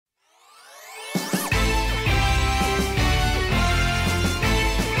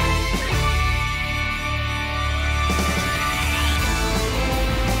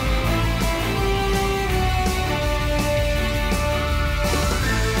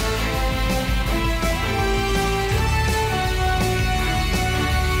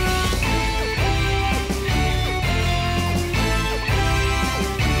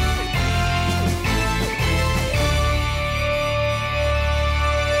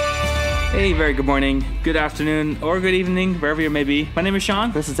Hey, very good morning, good afternoon, or good evening, wherever you may be. My name is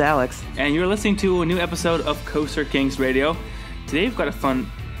Sean. This is Alex. And you're listening to a new episode of Coaster Kings Radio. Today we've got a fun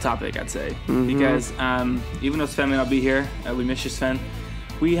topic, I'd say. Because even though Sven may not be here, we miss you, Sven.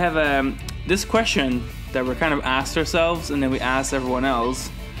 We have this question that we're kind of asked ourselves, and then we asked everyone else.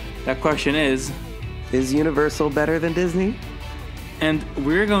 That question is Universal better than Disney? And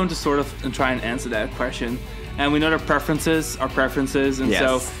we're going to sort of try and answer that question. And we know their preferences are preferences, and Yes.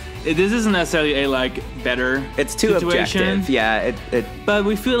 so this isn't necessarily a better It's too situation. objective. Yeah, But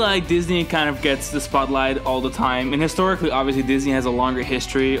we feel like Disney kind of gets the spotlight all the time. And historically, obviously, Disney has a longer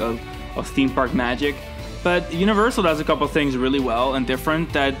history of theme park magic. But Universal does a couple of things really well and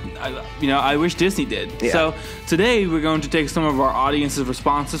different that, I wish Disney did. Yeah. So today we're going to take some of our audience's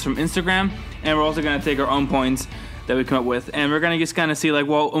responses from Instagram. And we're also going to take our own points that we come up with. And we're going to just kind of see, in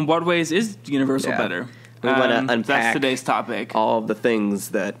what ways is Universal better? We want to unpack that's today's topic. all of the things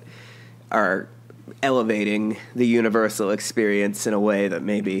that are elevating the Universal experience in a way that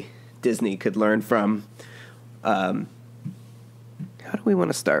maybe Disney could learn from. How do we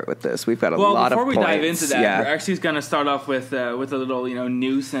want to start with this? We've got a lot of points. Before we dive into that, we're actually going to start off with a little,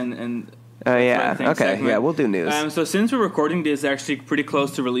 news and yeah. Okay. segment. Yeah, we'll do news. So since we're recording this actually pretty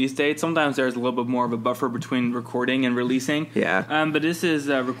close to release date, sometimes there's a little bit more of a buffer between recording and releasing. Yeah. But this is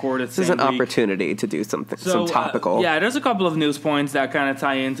recorded. This is an opportunity to do something, some topical. Yeah, there's a couple of news points that kind of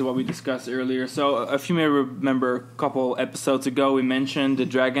tie into what we discussed earlier. So if you may remember, a couple episodes ago, we mentioned the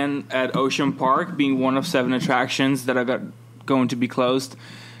Dragon at Ocean Park being one of 7 attractions that are going to be closed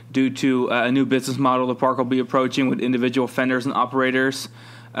due to a new business model the park will be approaching with individual vendors and operators.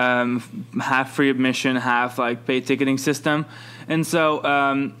 Half free admission, half paid ticketing system. And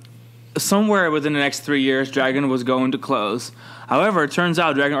so somewhere within the next 3 years, Dragon was going to close. However, it turns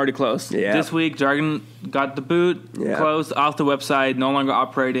out Dragon already closed. Yeah. This week, Dragon got the boot, closed off the website, no longer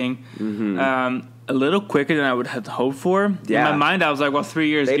operating. A little quicker than I would have hoped for. Yeah. In my mind, I was like, 3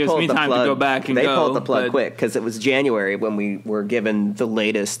 years gives me time to go back and They go. pulled the plug quick because it was January when we were given the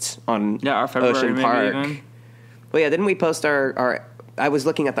latest on our February, Ocean maybe Park. even. Well, yeah, didn't we post our I was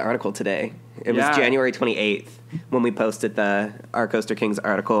looking at the article today. It was January 28th when we posted our Coaster Kings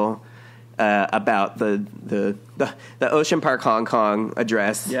article about the Ocean Park Hong Kong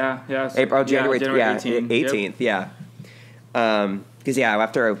address. Yeah. January 18th. Yeah. Because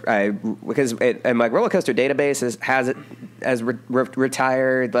after and my roller coaster database has it as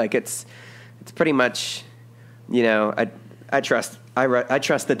retired. It's pretty much, I trust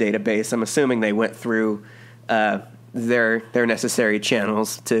the database. I'm assuming they went through their necessary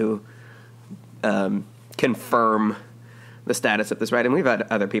channels to confirm the status of this ride. And we've had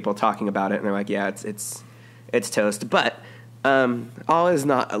other people talking about it, and they're like, yeah, it's toast. But all is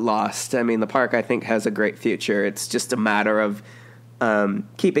not lost. I mean, the park, I think, has a great future. It's just a matter of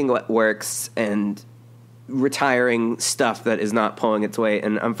keeping what works and retiring stuff that is not pulling its weight.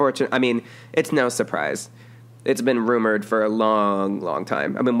 And unfortunately, I mean, it's no surprise. It's been rumored for a long, long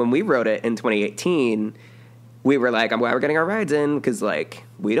time. I mean, when we wrote it in 2018, we were like, well, we're getting our rides in because,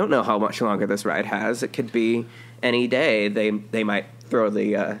 we don't know how much longer this ride has. It could be any day. They might throw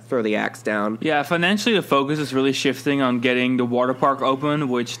the axe down. Yeah, financially the focus is really shifting on getting the water park open,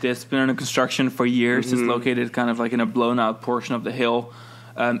 which has been under construction for years. It's located kind of in a blown out portion of the hill.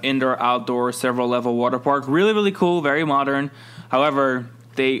 Indoor, outdoor, several level water park. Really, really cool, very modern. However,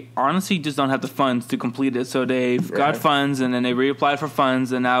 they honestly just don't have the funds to complete it. So they've got funds, and then they reapplied for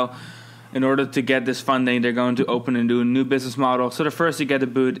funds, and now in order to get this funding, they're going to open and do a new business model. So the first to get the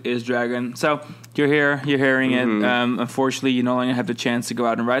boot is Dragon. So you're here, you're hearing it. Unfortunately, you no longer have the chance to go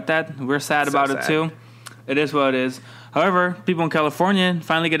out and ride that. We're sad about it too. It is what it is. However, people in California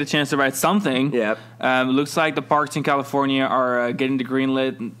finally get a chance to ride something. Yep. It looks like the parks in California are getting the green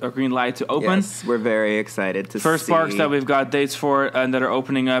light to open. Yes, we're very excited to see. First parks that we've got dates for and that are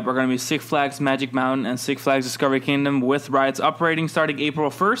opening up are going to be Six Flags Magic Mountain and Six Flags Discovery Kingdom with rides operating starting April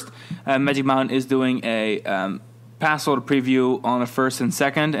 1st. Magic Mountain is doing a pass holder preview on the 1st and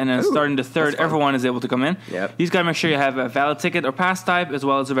 2nd, and then starting the 3rd, everyone is able to come in. Yep. You just got to make sure you have a valid ticket or pass type as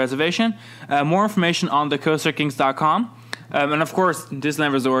well as a reservation. More information on thecoasterkings.com. And of course,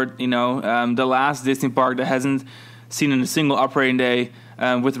 Disneyland Resort, the last Disney park that hasn't seen a single operating day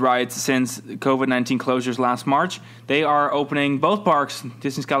with rides since COVID-19 closures last March. They are opening both parks,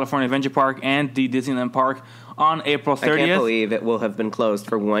 Disney's California Adventure Park and the Disneyland Park, on April 30th. I can't believe it will have been closed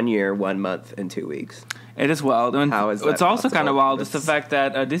for 1 year, 1 month, and 2 weeks. It is wild. And how is that it's also possible? kind of wild is the fact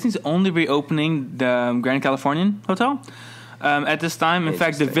that Disney's only reopening the Grand Californian Hotel at this time. In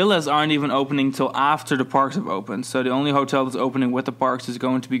fact, the villas aren't even opening till after the parks have opened. So the only hotel that's opening with the parks is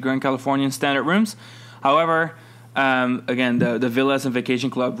going to be Grand Californian standard rooms. However, Again, the villas and vacation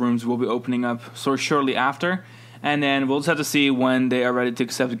club rooms will be opening up shortly after. And then we'll just have to see when they are ready to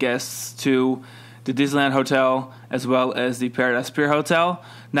accept guests to the Disneyland Hotel as well as the Paradise Pier Hotel.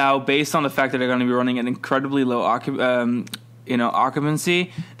 Now, based on the fact that they're going to be running an incredibly low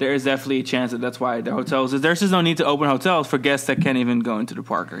occupancy, there is definitely a chance that's why the hotels. There's just no need to open hotels for guests that can't even go into the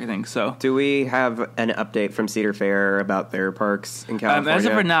park or anything. So, do we have an update from Cedar Fair about their parks in California? As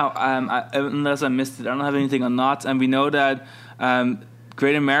of right now, unless I missed it, I don't have anything on Knott's, and we know that.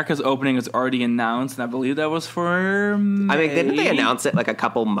 Great America's opening is already announced, and I believe that was for May. I mean, didn't they announce it like a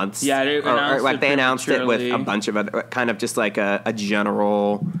couple months? Yeah, they announced it with a bunch of other, kind of just like a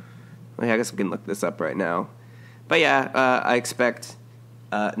general. I guess we can look this up right now. But yeah, I expect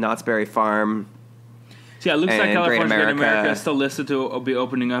Knott's Berry Farm. So yeah, it looks like California's Great America is still listed to be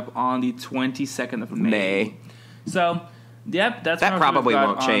opening up on the 22nd of May. So. Yep, that probably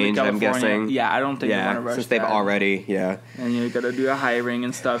won't change. I'm guessing. Yeah, I don't think they're gonna rush since they've already. Yeah, and you got to do a hiring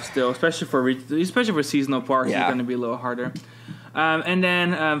and stuff still, especially for seasonal parks. It's going to be a little harder. And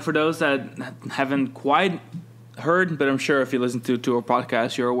then for those that haven't quite heard, but I'm sure if you listen to our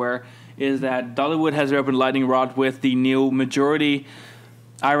podcast, you're aware, is that Dollywood has reopened Lightning Rod with the new majority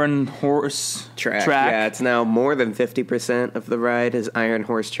Iron Horse track. Yeah, it's now more than 50% of the ride is Iron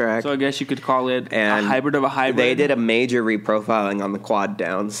Horse track. So I guess you could call it a hybrid of a hybrid. They did a major reprofiling on the quad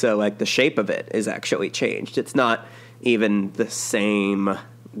down, so like the shape of it is actually changed. It's not even the same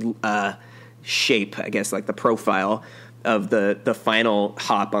shape, I guess, like the profile of the final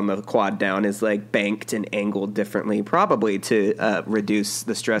hop on the quad down is like banked and angled differently, probably to reduce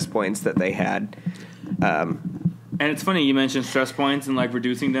the stress points that they had. And it's funny you mentioned stress points and like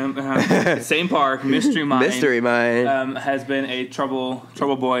reducing them. Same park, Mystery Mine. Mystery Mine has been a trouble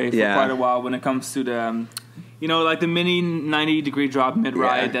boy for quite a while when it comes to the, like the mini 90-degree drop mid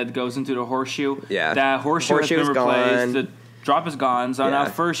ride that goes into the horseshoe. Yeah, that horseshoe has been replaced. Gone. The drop is gone. So now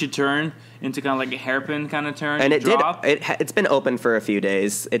first you turn into kind of like a hairpin kind of turn. And it's been open for a few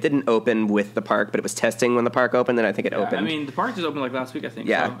days. It didn't open with the park, but it was testing when the park opened. And I think it opened. I mean, the park just opened like last week. I think.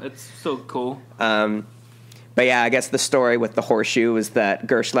 Yeah, so it's still cool. But yeah, I guess the story with the horseshoe is that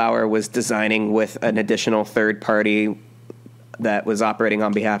Gerstlauer was designing with an additional third party that was operating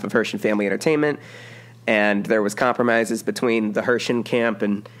on behalf of Herschen Family Entertainment, and there was compromises between the Herschen camp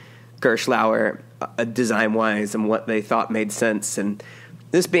and Gerstlauer design-wise and what they thought made sense. And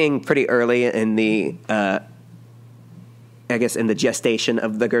this being pretty early in the, in the gestation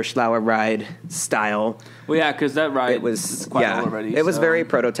of the Gerstlauer ride style. Well, yeah, because that ride was quite old already. It was very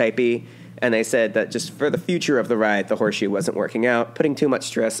prototypey. And they said that just for the future of the ride, the horseshoe wasn't working out, putting too much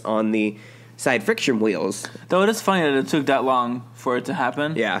stress on the side friction wheels. Though it is funny that it took that long for it to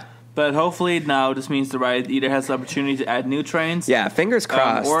happen. Yeah. But hopefully now this means the ride either has the opportunity to add new trains. Yeah, fingers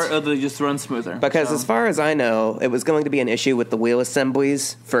crossed. Or it'll just run smoother. Because as far as I know, it was going to be an issue with the wheel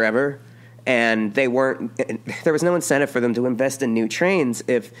assemblies forever. And there was no incentive for them to invest in new trains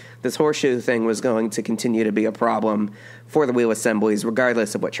if this horseshoe thing was going to continue to be a problem for the wheel assemblies,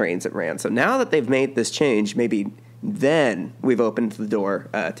 regardless of what trains it ran. So now that they've made this change, maybe then we've opened the door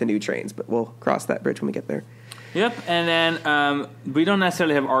to new trains. But we'll cross that bridge when we get there. Yep, and then we don't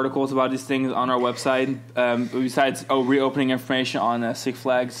necessarily have articles about these things on our website, besides reopening information on Six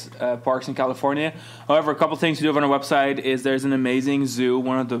Flags parks in California. However, a couple things to do on our website is there's an amazing zoo,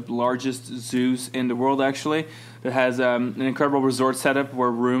 one of the largest zoos in the world actually, that has an incredible resort setup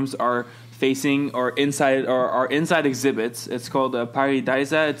where rooms are facing or inside or are inside exhibits. It's called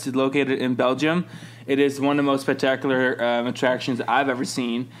Paradisa. It's located in Belgium. It is one of the most spectacular attractions I've ever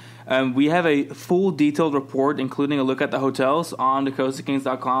seen. We have a full detailed report, including a look at the hotels, on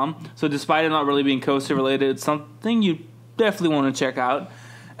thecoastalkings.com. So despite it not really being coaster related, it's something you definitely want to check out.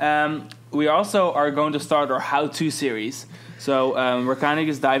 We also are going to start our how-to series. So we're kind of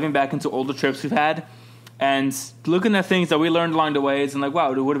just diving back into older trips we've had and looking at things that we learned along the way. It's like,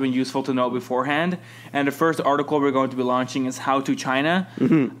 wow, it would have been useful to know beforehand. And the first article we're going to be launching is How to China.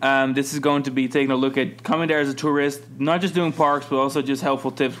 Mm-hmm. This is going to be taking a look at coming there as a tourist, not just doing parks, but also just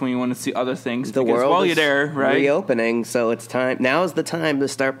helpful tips when you want to see other things. The world while you're there, right? Reopening, so it's time. Now is the time to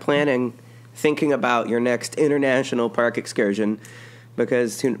start planning, thinking about your next international park excursion,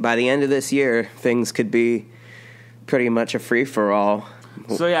 because by the end of this year, things could be pretty much a free-for-all.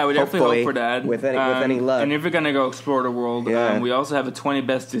 So yeah, we definitely Hopefully, hope for that. with any luck. And if you're gonna go explore the world, Yeah. we also have a 20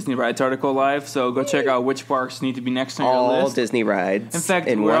 best Disney rides article live. So go check out which parks need to be next on your All list. Disney rides. In fact,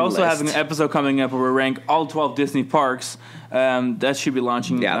 in we're one also list. having an episode coming up where we rank all 12 Disney parks. That should be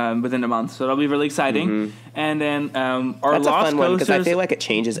launching within a month, so that'll be really exciting. Mm-hmm. And then our That's a Lost fun one because I Coasters. feel like it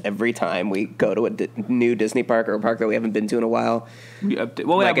changes every time we go to a new Disney park or a park that we haven't been to in a while. We update.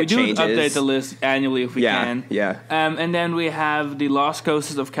 Well, Like we it do changes. update the list annually if we can. Yeah. And then we have the Lost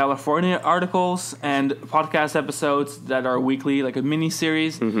Coasters of California articles and podcast episodes that are weekly, like a mini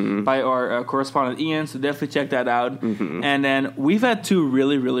series by our correspondent Ian. So definitely check that out. And then we've had 2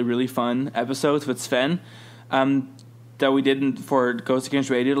 really, really, really fun episodes with Sven. That we did for Ghost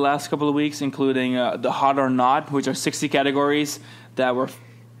Against Radio the last couple of weeks, including the Hot or Not, which are 60 categories that were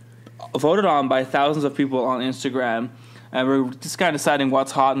voted on by thousands of people on Instagram. And we're just kind of deciding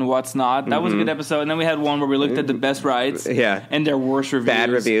what's hot and what's not. That was a good episode. And then we had one where we looked at the best rides and their worst reviews. Bad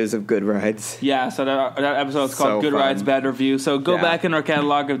reviews of good rides. Yeah, so that episode is called Good fun. Rides, Bad Reviews. So go back in our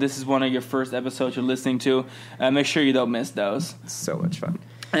catalog if this is one of your first episodes you're listening to. Make sure you don't miss those. So much fun.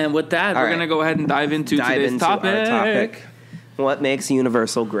 And with that, we're going to go ahead and dive into today's our topic. topic. What makes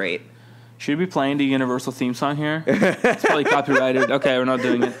Universal great? Should we be playing the Universal theme song here? It's probably copyrighted. Okay, we're not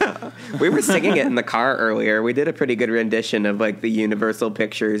doing it. We were singing it in the car earlier. We did a pretty good rendition of like the Universal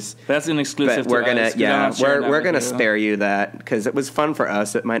pictures. That's an exclusive. But we're to gonna, us, 'cause I'm not sharing that we're with gonna you. spare you that because it was fun for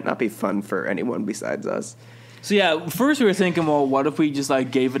us. It might not be fun for anyone besides us. So yeah, first we were thinking, well, what if we just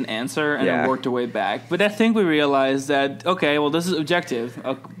like gave an answer and then worked our way back? But I think we realized that okay, well, this is objective.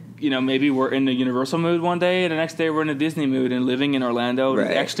 Maybe we're in the Universal mood one day, and the next day we're in a Disney mood. And living in Orlando,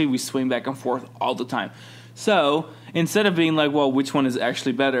 actually, we swing back and forth all the time. So instead of being like, well, which one is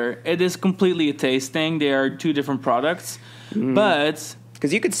actually better, it is completely a taste thing. They are 2 different products, but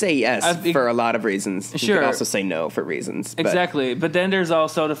because you could say yes for a lot of reasons. Sure. You could also say no for reasons. Exactly. But then there's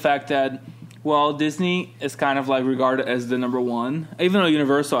also the fact that, well, Disney is kind of like regarded as the number one, even though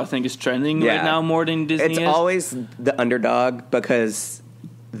Universal, I think, is trending right now more than Disney is. It's always the underdog because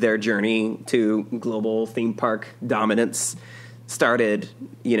their journey to global theme park dominance started,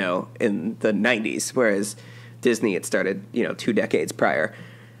 in the 90s, whereas Disney, it started, 2 decades prior.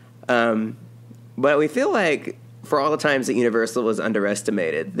 But we feel like for all the times that Universal was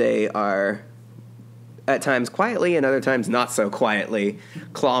underestimated, they are at times quietly and other times not so quietly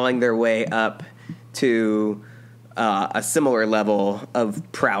clawing their way up to a similar level of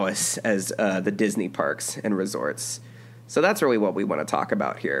prowess as the Disney parks and resorts. So that's really what we want to talk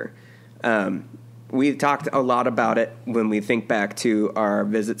about here. We've talked a lot about it when we think back to our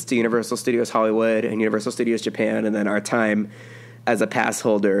visits to Universal Studios Hollywood and Universal Studios Japan, and then our time as a pass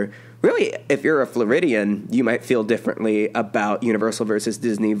holder. Really, if you're a Floridian, you might feel differently about Universal versus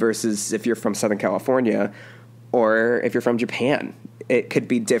Disney versus if you're from Southern California or if you're from Japan. It could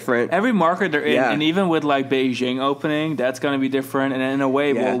be different. Every market they're in, and even with like Beijing opening, that's going to be different. And in a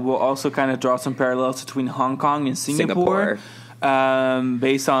way, we'll also kind of draw some parallels between Hong Kong and Singapore.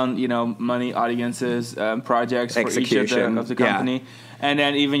 Based on money, audiences, projects for each of the company, and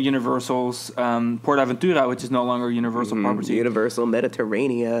then even Universal's Port Aventura, which is no longer Universal property. Universal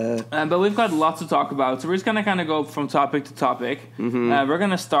Mediterranean. But we've got lots to talk about, so we're just going to kind of go from topic to topic. We're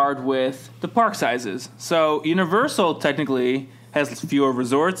going to start with the park sizes. So Universal technically has fewer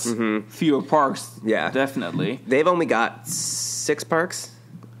resorts, fewer parks. Yeah, definitely. They've only got 6 parks.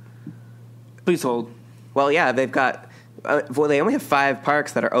 Please hold. Well, yeah, they've got. They only have 5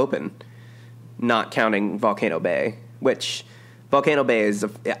 parks that are open, not counting Volcano Bay, which Volcano Bay is.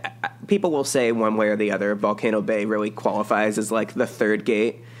 People will say one way or the other. Volcano Bay really qualifies as like the third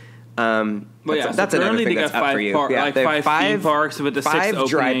gate. That's another thing that's up for you. Five theme parks with the 6th opening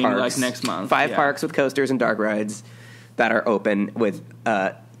dry parks, like next month. 5 parks with coasters and dark rides that are open. With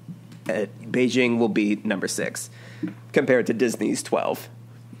Beijing will be number 6 compared to Disney's 12.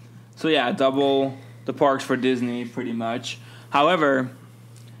 So yeah, double the parks for Disney pretty much. However,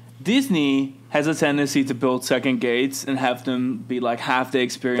 Disney has a tendency to build second gates and have them be like half the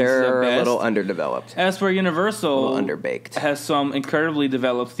experience. They're a little underdeveloped. As for Universal, a little underbaked. Has some incredibly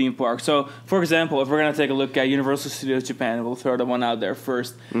developed theme parks. So, for example, if we're going to take a look at Universal Studios Japan, we'll throw the one out there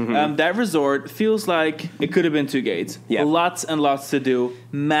first. That resort feels like it could have been 2 gates. Yeah. Lots and lots to do.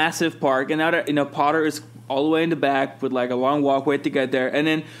 Massive park. And now that Potter is all the way in the back with like a long walkway to get there. And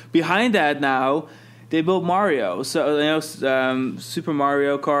then behind that now, they built Mario, so Super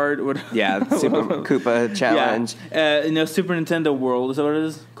Mario Kart. Super Koopa Challenge. Super Nintendo World is that what it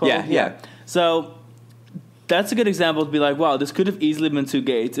is called? Yeah. So that's a good example to be like, wow, this could have easily been 2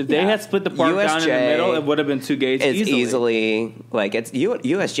 gates. If they had split the park down in the middle, it would have been 2 gates. It's easily like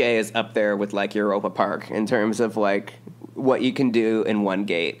USJ is up there with like Europa Park in terms of like what you can do in one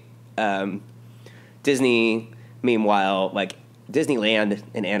gate. Disney, meanwhile, like Disneyland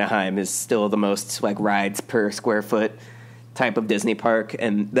in Anaheim is still the most like rides per square foot type of Disney park,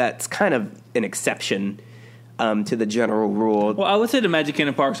 and that's kind of an exception to the general rule. Well, I would say the Magic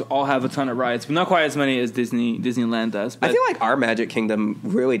Kingdom parks all have a ton of rides, but not quite as many as Disneyland does. But I feel like our Magic Kingdom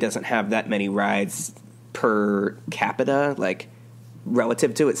really doesn't have that many rides per capita, like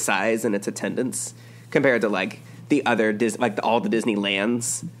relative to its size and its attendance, compared to like the other all the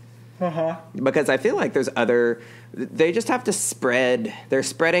Disneylands. Because I feel like they just have to they're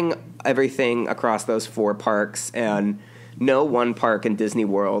spreading everything across those 4 parks, and no one park in Disney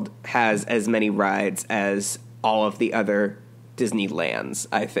World has as many rides as all of the other Disneylands,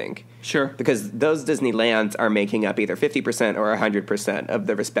 I think. Sure. Because those Disneylands are making up either 50% or 100% of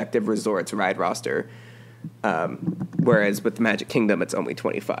the respective resorts' ride roster, whereas with the Magic Kingdom, it's only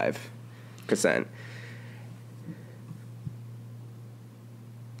 25%.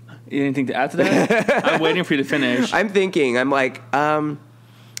 Anything to add to that? I'm waiting for you to finish. I'm thinking. I'm like, but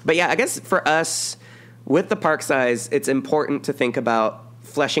yeah, I guess for us, with the park size, it's important to think about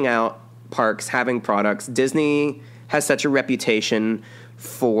fleshing out parks, having products. Disney has such a reputation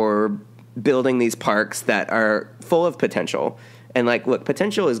for building these parks that are full of potential. And like, look,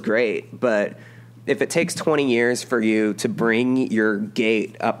 potential is great, but if it takes 20 years for you to bring your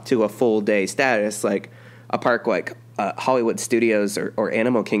gate up to a full day status, like a park like Hollywood Studios or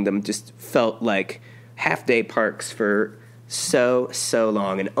Animal Kingdom just felt like half-day parks for so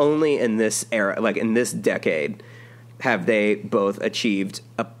long, and only in this era, like in this decade, have they both achieved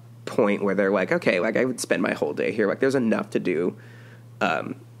a point where they're like, okay, like I would spend my whole day here. Like there's enough to do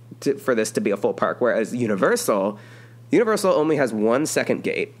for this to be a full park. Whereas Universal only has 1 second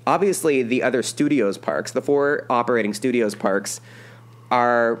gate. Obviously, the other studios parks, the 4 operating studios parks,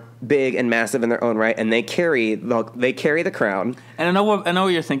 are big and massive in their own right, and they carry the crown. And I know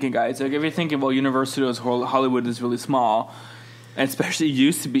what you're thinking, guys. Like if you're thinking, well, Universal Studios Hollywood is really small, and especially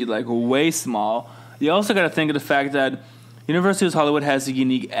used to be like way small. You also got to think of the fact that Universal Studios Hollywood has a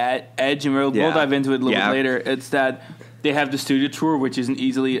unique edge, and we'll dive into it a little bit later. It's that they have the studio tour, which isn't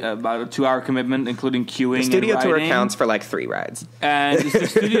easily about a 2-hour commitment, including queuing. The studio and tour counts for like 3 rides, and the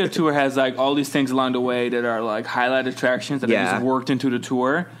studio tour has like all these things along the way that are like highlight attractions that are just worked into the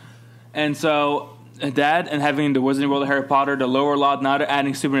tour. And so that, and having the Wizarding World of Harry Potter, the lower lot, now they're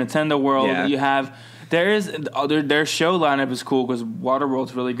adding Super Nintendo World. You have their show lineup is cool because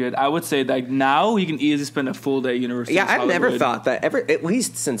Waterworld's really good. I would say like now you can easily spend a full day at Universal. Yeah, I've never thought that at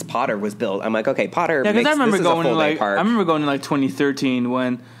least since Potter was built. I'm like, okay, Potter. Yeah, because I remember going to like park. I remember going in like 2013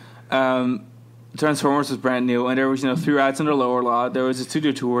 when Transformers was brand new, and there was 3 rides in the lower lot. There was a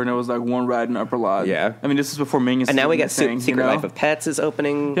studio tour, and there was like 1 ride in the upper lot. Yeah, I mean this is before Minions. And now we got Secret Life of Pets is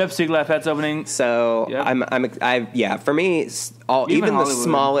opening. Yep, Secret Life of Pets opening. So for me, even the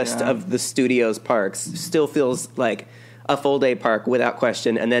smallest of the studios parks still feels like a full day park without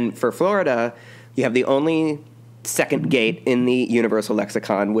question. And then for Florida, you have the only second gate in the Universal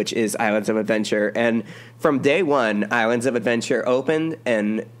lexicon, which is Islands of Adventure. And from day one, Islands of Adventure opened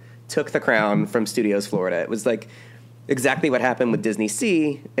and took the crown from Studios Florida. It was like exactly what happened with Disney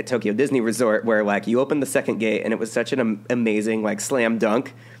Sea at Tokyo Disney Resort, where like you opened the second gate and it was such an amazing like slam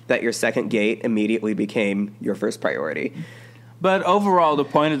dunk that your second gate immediately became your first priority. But overall, the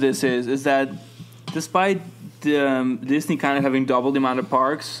point of this is that despite Disney kind of having double the amount of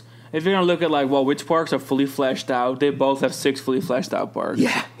parks, if you're going to look at like, well, which parks are fully fleshed out, they both have 6 fully fleshed out parks.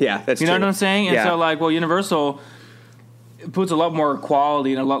 Yeah, that's true. You know what I'm saying? And so like, well, Universal puts a lot more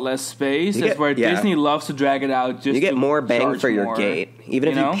quality and a lot less space. That's where Disney loves to drag it out. You get more bang for your gate. Even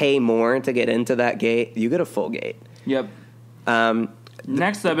if you pay more to get into that gate, you get a full gate. Yep.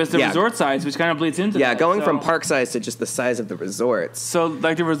 Next up is the resort size, which kind of bleeds into that. Yeah, going from park size to just the size of the resorts. So,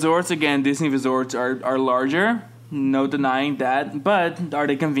 like the resorts, again, Disney resorts are larger. No denying that. But are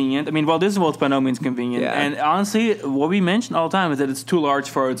they convenient? I mean, Walt Disney World's by no means convenient. Yeah. And honestly, what we mention all the time is that it's too large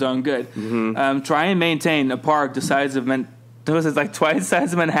for its own good. Mm-hmm. Try and maintain a park the size of it's like twice the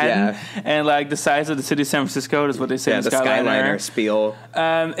size of Manhattan, and like the size of the city of San Francisco is what they say in the Skyliner spiel.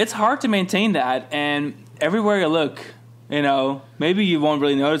 It's hard to maintain that, and everywhere you look, maybe you won't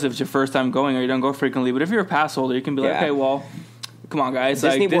really notice if it's your first time going or you don't go frequently, but if you're a pass holder, you can be like, okay, well, come on, guys.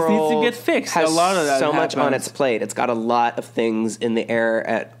 Disney World this needs to get fixed. Has a lot of that so happens. much on its plate. It's got a lot of things in the air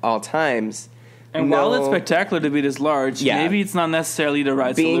at all times. And while it's spectacular to be this large, maybe it's not necessarily the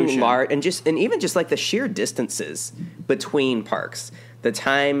right solution. Being large, and even just like the sheer distances between parks, the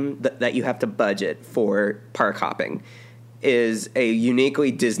time that you have to budget for park hopping is a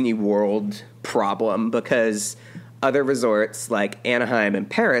uniquely Disney World problem, because other resorts like Anaheim and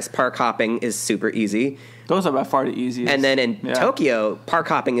Paris, park hopping is super easy. Those are by far the easiest. And then in Tokyo, park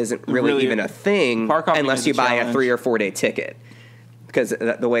hopping isn't really even a thing unless you buy a 3 or 4 day ticket. Because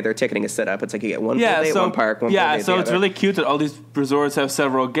the way their ticketing is set up, it's like you get one full day at one park, one full day at the other. It's really cute that all these resorts have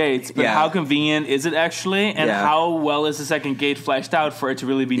several gates. But how convenient is it actually? And how well is the second gate fleshed out for it to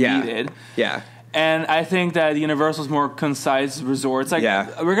really be needed? Yeah. And I think that Universal's more concise resorts. Like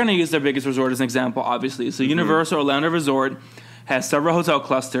we're going to use their biggest resort as an example, obviously. So Universal Orlando Resort has several hotel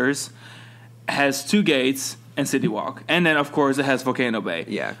clusters, has 2 gates, and City Walk. And then, of course, it has Volcano Bay.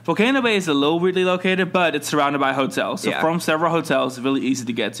 Yeah. Volcano Bay is a little weirdly located, but it's surrounded by hotels. So from several hotels, it's really easy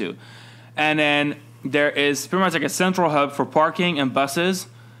to get to. And then there is pretty much like a central hub for parking and buses,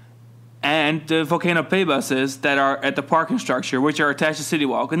 and the Volcano Bay buses that are at the parking structure, which are attached to City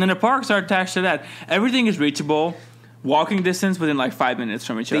Walk. And then the parks are attached to that. Everything is reachable, walking distance within like 5 minutes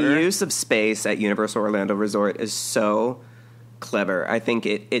from each other. The use of space at Universal Orlando Resort is so clever. I think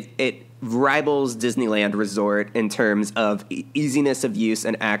it rivals Disneyland Resort in terms of easiness of use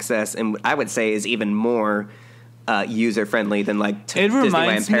and access, and I would say is even more user-friendly than like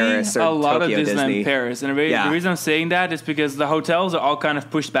Disneyland Paris or a lot Tokyo of Disneyland Disney. Paris. And the reason I'm saying that is because the hotels are all kind of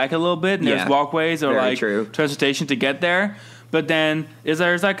pushed back a little bit, and there's walkways or transportation to get there. But then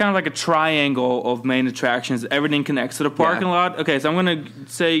there's that kind of like a triangle of main attractions. Everything connects. So the parking lot. Okay, so I'm going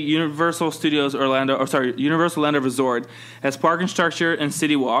to say Universal Orlando Resort has parking structure and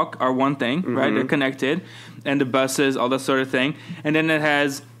City Walk are one thing, right? They're connected, and the buses, all that sort of thing. And then it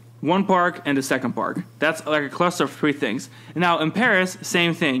has one park and the second park. That's like a cluster of 3 things. Now in Paris,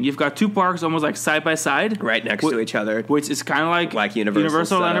 same thing. You've got 2 parks almost like side by side, right next to each other, which is kind of like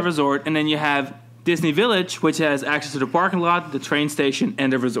Universal Orlando Resort, and then you have Disney Village, which has access to the parking lot, the train station,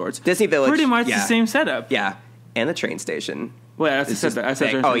 and the resorts. Disney Village, pretty much the same setup. Yeah, and the train station. Well, I said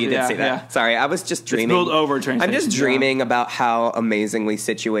that. Oh, you did say that. Yeah. Sorry, I was just dreaming. It's built over a train station. I'm just dreaming about how amazingly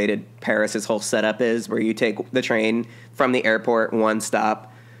situated Paris's whole setup is, where you take the train from the airport, one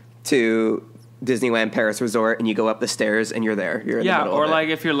stop, to Disneyland Paris Resort, and you go up the stairs and you're there. You're in the middle or of it. like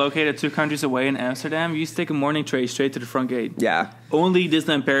if you're located 2 countries away in Amsterdam, you just take a morning train straight to the front gate. Yeah. Only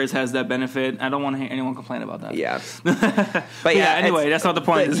Disneyland Paris has that benefit. I don't want to hear anyone complain about that. Yeah. But anyway, that's not the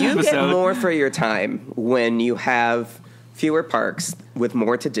point of this episode. You get more for your time when you have fewer parks with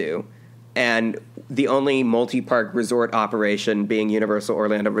more to do, and the only multi-park resort operation being Universal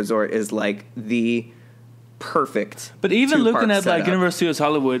Orlando Resort is like the perfect. But even looking at setup. like Universal Studios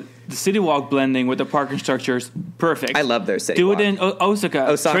Hollywood, the City Walk blending with the parking structures, perfect. I love their City Walk. Do it in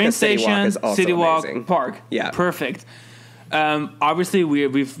Osaka train station, City Walk park. Yeah, perfect. Obviously,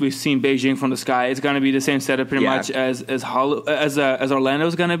 we've seen Beijing from the sky. It's going to be the same setup pretty much as Orlando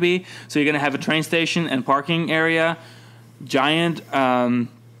is going to be. So you're going to have a train station and parking area, giant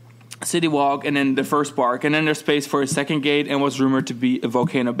City Walk, and then the first park, and then there's space for a second gate and what's rumored to be a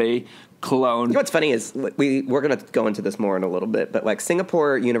Volcano Bay clone. You know what's funny is we're going to go into this more in a little bit, but like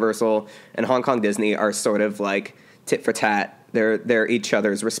Singapore Universal and Hong Kong Disney are sort of like tit for tat. They're each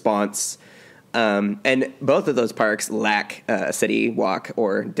other's response. And both of those parks lack a City Walk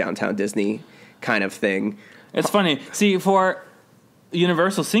or Downtown Disney kind of thing. It's funny. See, for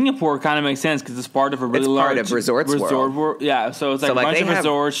Universal Singapore kind of makes sense because it's part of a really large... It's part of Resorts World. Yeah, so it's like a bunch of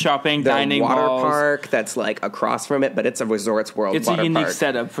resorts, shopping, dining, water malls. park that's like across from it, but it's a Resorts World It's water a unique park.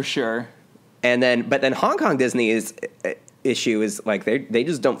 setup for sure. But then Hong Kong Disney's issue is like they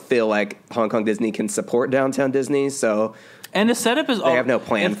just don't feel like Hong Kong Disney can support Downtown Disney, so... And the setup is... They have no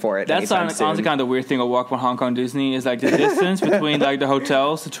plan for it. That's honestly kind of the weird thing of walking Hong Kong Disney is like the distance between like the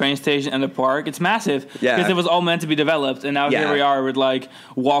hotels, the train station, and the park. It's massive. Yeah. Because it was all meant to be developed, and now here we are with like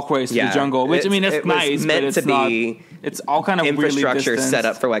walkways to the jungle. Which, that's nice, but it's not... It's all kind of infrastructure weirdly set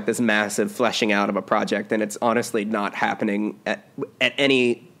up for like this massive fleshing out of a project, and it's honestly not happening at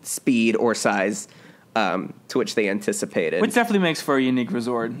any speed or size to which they anticipated. Which definitely makes for a unique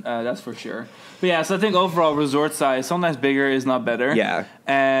resort, that's for sure. But yeah, so I think overall resort size, sometimes bigger is not better. Yeah.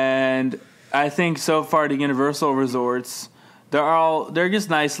 And I think so far the Universal resorts, they're just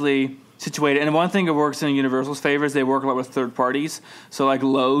nicely situated. And one thing that works in Universal's favor is they work a lot with third parties. So like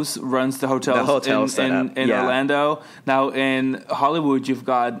Lowe's runs the hotels in Orlando. Now in Hollywood, you've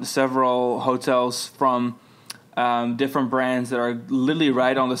got several hotels from different brands that are literally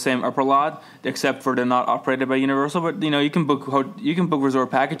right on the same upper lot, except for they're not operated by Universal. But you can book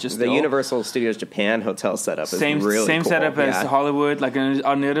resort packages. The Universal Studios Japan hotel setup is really cool. Setup as Hollywood. Like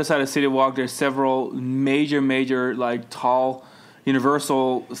on the other side of City Walk, there's several major like tall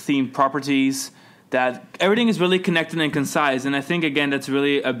Universal themed properties that everything is really connected and concise. And I think, again, that's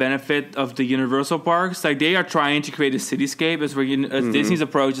really a benefit of the Universal parks. Like, they are trying to create a cityscape, as Disney's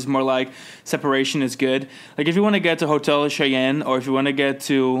approach is more like separation is good. Like, if you want to get to Hotel Cheyenne, or if you want to get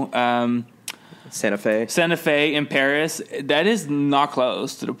to Santa Fe in Paris, that is not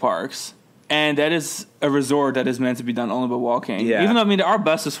close to the parks. And that is a resort that is meant to be done only by walking. Yeah. Even though, I mean, there are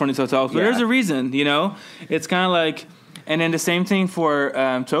buses for these hotels, but there's a reason, you know? It's kind of like... And then the same thing for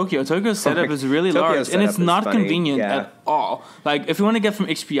Tokyo. Tokyo's setup is really large, and it's not convenient at all. Like, if you want to get from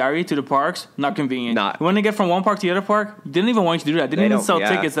HPRE to the parks, not convenient. You want to get from one park to the other park, didn't even want you to do that. Didn't even sell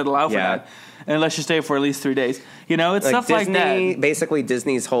tickets that allow for that, unless you stay for at least 3 days. You know, it's like stuff Disney, like that. Basically,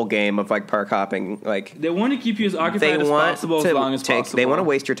 Disney's whole game of like park hopping, like they want to keep you as occupied as possible, as long as possible. They want to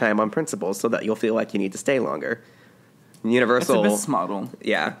waste your time on principle so that you'll feel like you need to stay longer. Universal, it's a business model.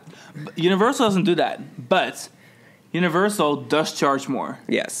 Yeah, Universal doesn't do that, but Universal does charge more.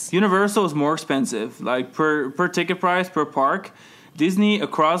 Yes. Universal is more expensive, like per ticket price, per park. Disney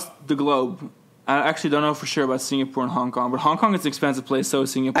across the globe, I actually don't know for sure about Singapore and Hong Kong, but Hong Kong is an expensive place, so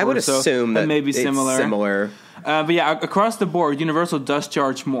is Singapore. I would assume that maybe similar. But yeah, across the board, Universal does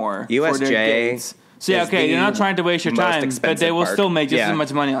charge more USJ for their gates. So yeah, okay, you're not trying to waste your time, but they will still make just as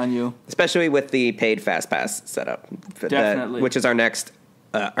much money on you. Especially with the paid Fast Pass setup. Definitely. Which is our next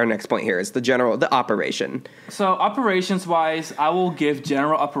point here is the operation. So operations-wise, I will give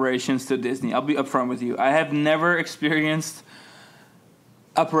general operations to Disney. I'll be upfront with you. I have never experienced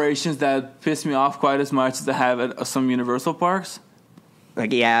operations that piss me off quite as much as I have at some Universal parks.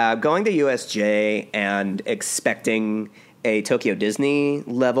 Like, yeah, going to USJ and expecting a Tokyo Disney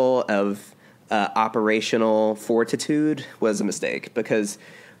level of operational fortitude was a mistake, because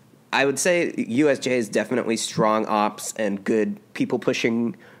I would say USJ is definitely strong ops and good people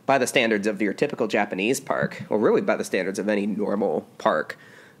pushing by the standards of your typical Japanese park, or really by the standards of any normal park.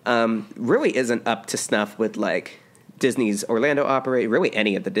 Really isn't up to snuff with like Disney's Orlando operate, really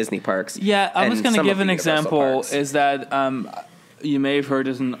any of the Disney parks. Yeah, I'm just going to give an example. Parks. Is that you may have heard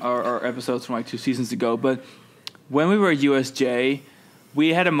this in our episodes from like 2 seasons ago, but when we were at USJ,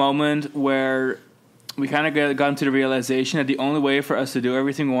 we had a moment where we kind of got into the realization that the only way for us to do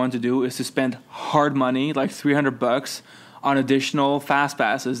everything we want to do is to spend hard money, like $300, on additional fast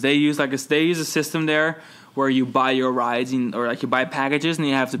passes. They use a system there where you buy your rides or like you buy packages and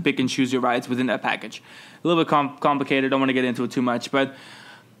you have to pick and choose your rides within that package. A little bit complicated. Don't want to get into it too much, but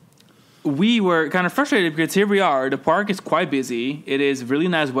we were kind of frustrated because here we are. The park is quite busy. It is really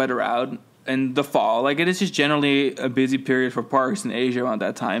nice weather out in the fall. Like, it is just generally a busy period for parks in Asia around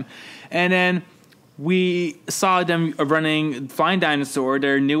that time. And then we saw them running Flying Dinosaur,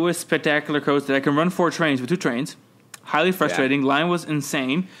 their newest spectacular coaster that can run 4 trains with 2 trains. Highly frustrating. Yeah. Line was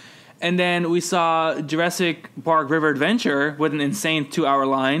insane. And then we saw Jurassic Park River Adventure with an insane 2-hour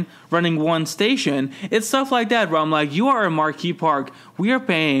line running 1 station. It's stuff like that where I'm like, you are a marquee park. We are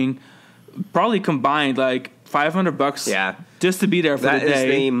paying probably combined like $500 just to be there for the day. That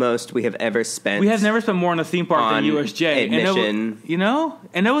is the most we have ever spent. We have never spent more on a theme park than USJ. Admission.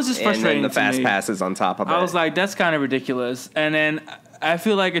 And it was just frustrating. And then the fast passes on top of it. I was like, that's kind of ridiculous. And then I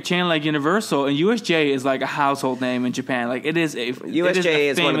feel like a chain like Universal, and USJ is like a household name in Japan. Like, it is a USJ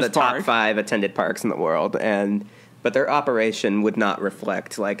is one of the top 5 attended parks in the world, but their operation would not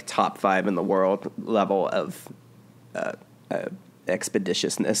reflect like top 5 in the world level of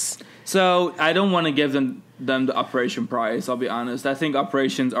expeditiousness. So I don't want to give them the operation prize, I'll be honest. I think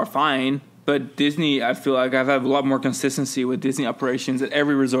operations are fine, but Disney, I feel like I've had a lot more consistency with Disney operations at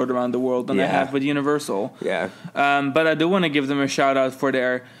every resort around the world than I have with Universal. Yeah. But I do want to give them a shout out for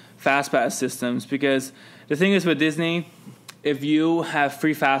their FastPass systems, because the thing is with Disney, if you have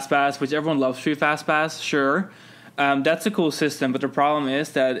free FastPass, which everyone loves free FastPass, sure, that's a cool system, but the problem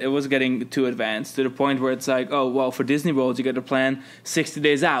is that it was getting too advanced to the point where it's like, oh, well, for Disney World, you get to plan 60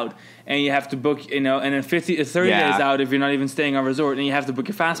 days out, and you have to book, and then 30 days out if you're not even staying on resort, and you have to book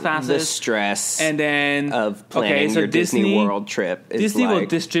your fast passes. The stress and then of planning your Disney World trip is Disney will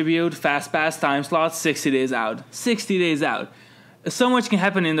distribute fast pass time slots 60 days out. 60 days out. So much can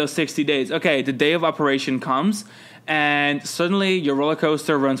happen in those 60 days. Okay, the day of operation comes, and suddenly your roller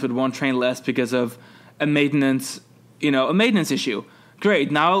coaster runs with 1 train less because of a maintenance issue.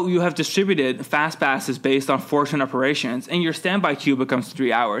 Great, now you have distributed fast passes based on 14 operations, and your standby queue becomes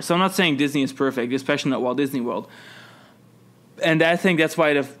 3 hours. So I'm not saying Disney is perfect, especially not Walt Disney World. And I think that's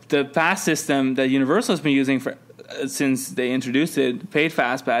why the pass system that Universal has been using since they introduced it, paid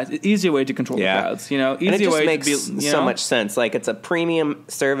fast pass, easier way to control the crowds. Easier and it just way makes to be, so much sense. Like, it's a premium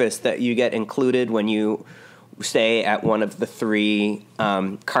service that you get included when you stay at one of the 3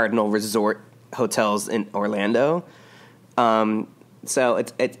 Cardinal Resort hotels in Orlando. So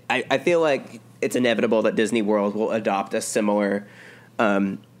I feel like it's inevitable that Disney World will adopt a similar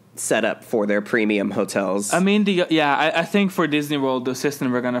setup for their premium hotels. I mean, I think for Disney World, the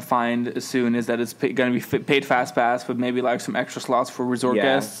system we're going to find soon is that it's going to be paid fast pass, but maybe like some extra slots for resort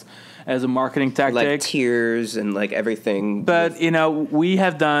guests as a marketing tactic. Like tiers and like everything. But, we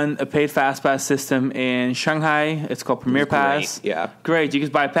have done a paid fast pass system in Shanghai. It's called Premier Pass. Great. Yeah. Great. You can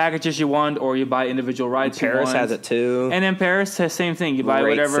buy packages you want, or you buy individual rides you want. Paris has it too. And then Paris has the same thing. You buy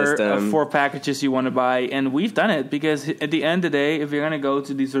whatever 4 packages you want to buy. And we've done it because at the end of the day, if you're going to go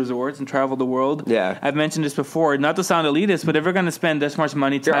to these resorts and travel the world, I've mentioned this before, not to sound elitist, but if you're going to spend this much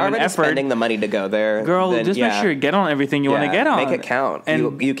money, time, and effort, spending the money to go there, girl, then, just make sure you get on everything you want to get on. Make it count.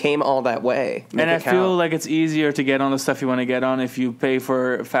 And you came all that way. And I feel like it's easier to get on the stuff you want to get on if you pay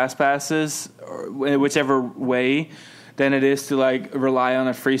for fast passes, or whichever way, than it is to like rely on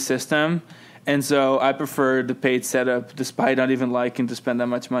a free system. And so I prefer the paid setup, despite not even liking to spend that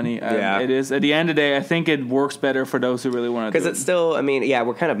much money. It is at the end of the day, I think it works better for those who really want to. Because it's still, I mean,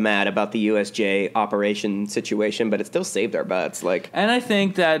 we're kind of mad about the USJ operation situation, but it still saved our butts. And I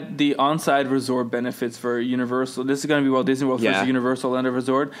think that the on-site resort benefits for Universal. This is going to be Walt Disney World versus Universal Orlando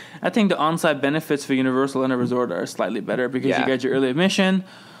Resort. I think the on-site benefits for Universal Orlando Resort are slightly better because you get your early admission.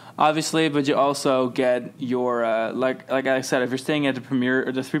 Obviously, but you also get your like I said, if you're staying at the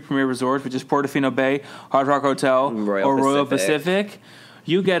 3 Premier resorts, which is Portofino Bay, Hard Rock Hotel, or Royal Pacific,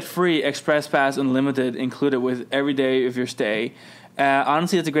 you get free Express Pass Unlimited included with every day of your stay.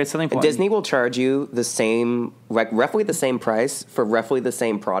 Honestly, it's a great selling point. Disney will charge you the same, roughly the same price for roughly the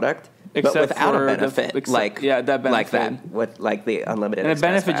same product. Except but without for a benefit, that benefit, like that, with like the unlimited. And the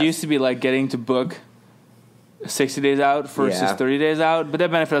benefit used to be like getting to book 60 days out versus 30 days out, but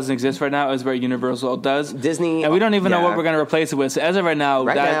that benefit doesn't exist right now, as where Universal does. Disney, and we don't even know what we're going to replace it with. So as of right now,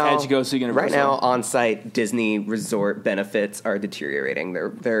 edge goes to Universal. Right now, on-site Disney resort benefits are deteriorating.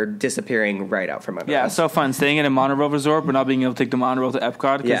 They're disappearing right out from under us. Yeah, so fun staying in a monorail resort, but not being able to take the monorail to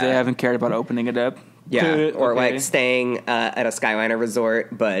Epcot because they haven't cared about opening it up. Yeah, or like staying at a Skyliner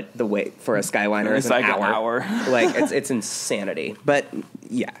resort, but the wait for a Skyliner is like an hour. Like it's insanity. But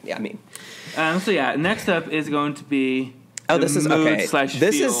I mean. Next up is going to be this is okay.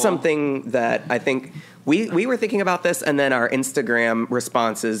 This feel. Is something that I think we were thinking about this, and then our Instagram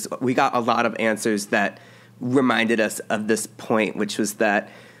responses, we got a lot of answers that reminded us of this point, which was that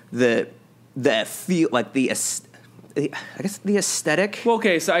the feel, like the aesthetic. Well,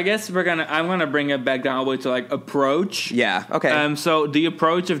 okay, so I guess I'm gonna bring it back down all the way to like approach. Yeah. Okay. So the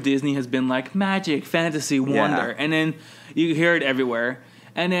approach of Disney has been like magic, fantasy, wonder, and then you hear it everywhere.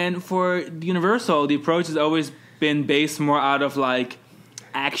 And then for Universal, the approach has always been based more out of like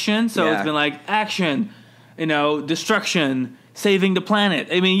action. So it's been like action, destruction, saving the planet.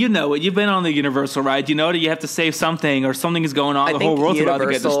 I mean, you know it. You've been on the Universal ride. You know that you have to save something or something is going on. The whole world's about to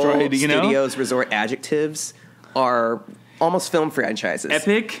get destroyed. Studios resort adjectives are almost film franchises.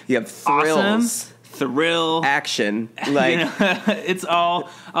 Epic. You have thrills. Awesome, thrill. Action. Like it's all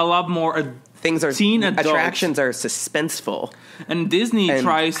a lot more. Things are teen adult. Attractions are suspenseful, and Disney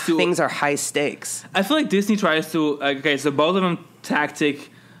tries to. Things are high stakes. I feel like Disney tries to. So both of them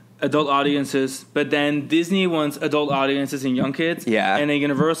tactic adult audiences, but then Disney wants adult audiences and young kids. Yeah, and then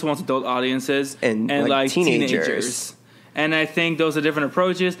Universal wants adult audiences and like teenagers. And I think those are different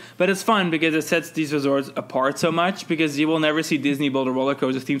approaches, but it's fun because it sets these resorts apart so much. Because you will never see Disney build a roller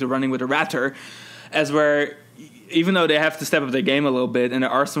coaster themed to Running with a Raptor, as where. Even though they have to step up their game a little bit, and there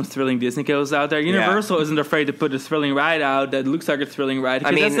are some thrilling Disney coasters out there, Universal isn't afraid to put a thrilling ride out that looks like a thrilling ride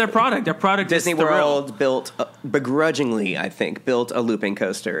because that's their product. Their product Disney is Disney World built, begrudgingly, I think, built a looping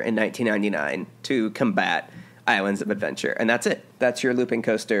coaster in 1999 to combat Islands of Adventure, and that's it. That's your looping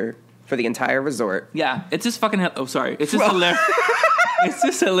coaster for the entire resort. Yeah, it's just fucking. It's just hilarious. It's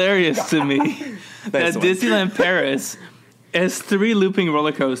just hilarious to me that Disneyland Paris. Has 3 looping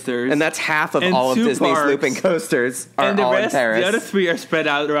roller coasters. And that's half of all of Disney's parks, looping coasters are all in Paris. The other 3 are spread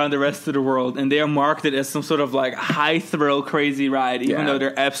out around the rest of the world, and they are marketed as some sort of like high-thrill, crazy ride, even though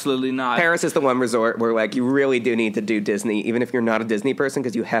they're absolutely not. Paris is the one resort where like you really do need to do Disney, even if you're not a Disney person,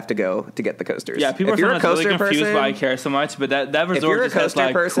 because you have to go to get the coasters. Yeah, people are sometimes really confused why I care so much, but that resort if you're a just has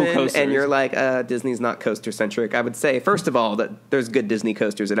like person cool coasters. And you're like, Disney's not coaster-centric, I would say, first of all, that there's good Disney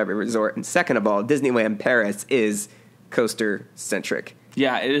coasters at every resort, and second of all, Disneyland Paris is coaster centric.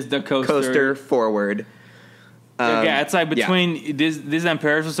 Yeah, it is the coaster forward. It's like between Disneyland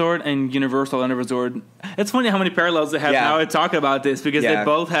Paris Resort and Universal Orlando Resort. It's funny how many parallels they have now to talk about this because they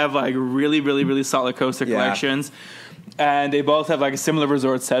both have like really, really, really solid coaster collections. And they both have like a similar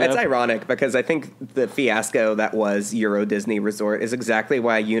resort setup. It's ironic because I think the fiasco that was Euro Disney Resort is exactly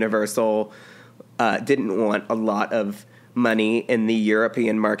why Universal didn't want a lot of money in the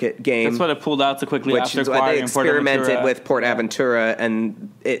European market game. That's what it pulled out so quickly which after is why they acquiring experimented with Port Yeah. Aventura,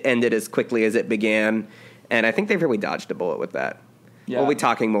 and it ended as quickly as it began. And I think they've really dodged a bullet with that. Yeah. We'll be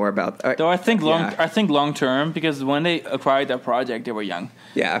talking more about. Though I think long term, because when they acquired that project, they were young.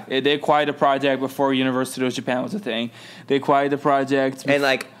 Yeah, They acquired the project before Universal Studios Japan was a thing. They acquired the project, and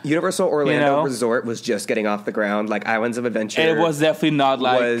like Universal Orlando Resort was just getting off the ground. Like Islands of Adventure, it was definitely not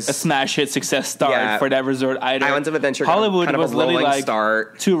like a smash hit success start for that resort either. Islands of Adventure, Hollywood kind of was a rolling literally like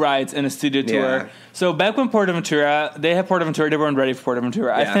start. 2 rides and a studio tour. Yeah. So back when Port Aventura, they had Port Aventura, they weren't ready for Port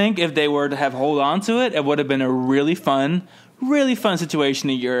Aventura. Yeah. I think if they were to have hold on to it, it would have been a really fun situation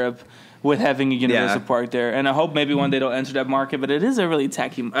in Europe with having a Universal park there. And I hope maybe one day they'll enter that market, but it is a really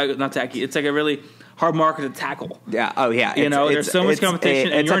not tacky, it's like a really hard market to tackle. Yeah. Oh, yeah. There's so much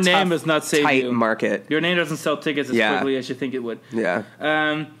competition, and your name does not save tight you. Market. Your name doesn't sell tickets as quickly as you think it would. Yeah.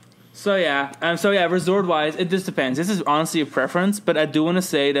 So resort wise, it just depends. This is honestly a preference, but I do want to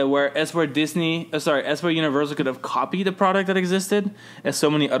say that where Universal could have copied the product that existed, as so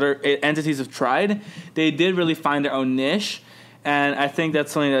many other entities have tried, they did really find their own niche. And I think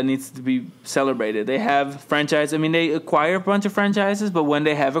that's something that needs to be celebrated. They have franchise. I mean, they acquire a bunch of franchises, but when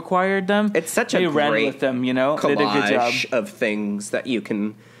they have acquired them, it's such they a ran great with them. You know, they did a good job of things that you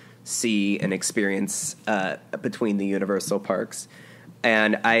can see and experience between the Universal parks.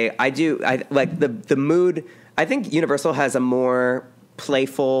 And I like the mood. I think Universal has a more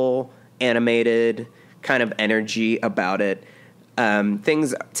playful, animated kind of energy about it.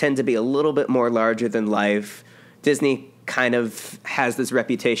 Things tend to be a little bit more larger than life. Disney kind of has this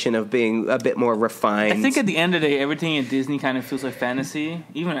reputation of being a bit more refined. I think at the end of the day, everything at Disney kind of feels like fantasy,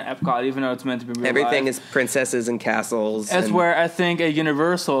 even at Epcot, even though it's meant to be real everything life. is princesses and castles. That's where I think at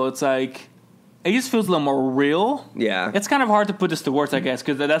Universal, it's like, it just feels a little more real. Yeah. It's kind of hard to put this to words, I guess,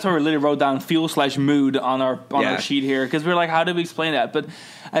 because that's why we literally wrote down feel/mood on our sheet here, because we're like, how do we explain that? But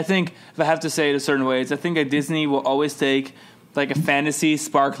I think, if I have to say it a certain ways, I think at Disney will always take like a fantasy,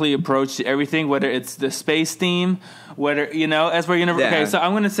 sparkly approach to everything, whether it's the space theme, whether, as where Universal... Okay, so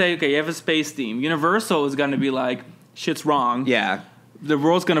I'm going to say, you have a space theme. Universal is going to be like, shit's wrong. Yeah. The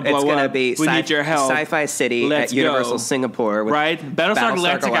world's going to blow up. It's going to be we need your help. Sci-Fi City Let's at Universal go. Singapore. With right? Battlestar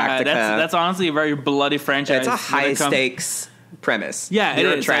Galactica. That's honestly a very bloody franchise. It's a high-stakes premise. Yeah,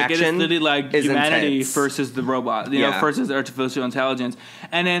 your it is. Like, it is literally like humanity intense. versus the robot, versus artificial intelligence.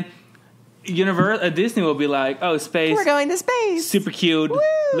 And then Disney will be like, oh, space. We're going to space. Super cute. Woo!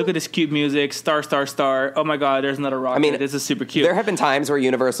 Look at this cute music. Star, star, star. Oh my God, there's another rocket. I mean, this is super cute. There have been times where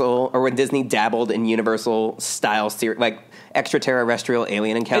Universal, or when Disney dabbled in Universal style series, like extraterrestrial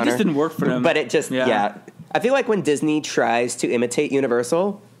alien encounter. It just didn't work for them. But it just, I feel like when Disney tries to imitate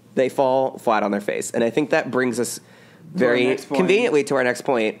Universal, they fall flat on their face. And I think that brings us very conveniently to our next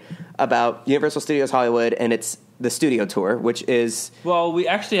point about Universal Studios Hollywood and its the studio tour, which is... Well, we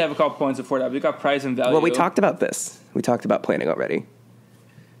actually have a couple points before that. We got price and value. Well, we talked about this. We talked about planning already.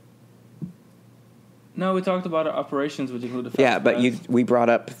 No, we talked about our operations, which include the fast Yeah, but pass. we brought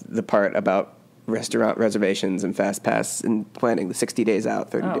up the part about restaurant reservations and fast pass and planning the 60 days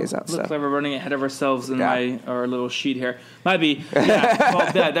out, 30 days out. Looks stuff. like we're running ahead of ourselves in our little sheet here. Might be. Yeah,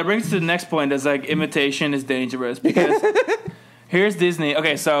 well, that brings us to the next point. That's like imitation is dangerous because... Here's Disney.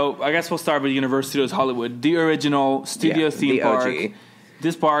 Okay, so I guess we'll start with Universal Studios Hollywood, the original studio theme park. OG.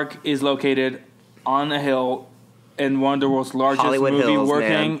 This park is located on a hill in one of the world's largest Hollywood Hills,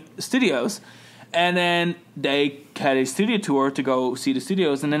 working studios. And then they had a studio tour to go see the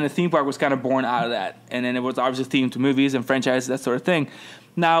studios, and then the theme park was kind of born out of that. And then it was obviously themed to movies and franchises, that sort of thing.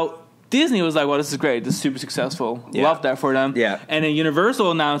 Now, Disney was like, well, this is great. This is super successful. Yeah. Love that for them. Yeah. And then Universal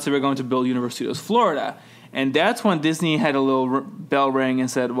announced that we're going to build Universal Studios Florida. And that's when Disney had a little bell ring and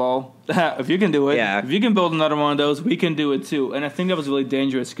said, well, if you can do it, if you can build another one of those, we can do it too. And I think that was really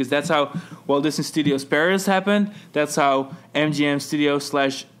dangerous because that's how Walt Disney Studios Paris happened. That's how MGM Studios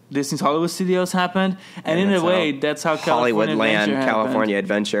 / Disney's Hollywood Studios happened. And in a way, that's how Hollywood Land, Adventure California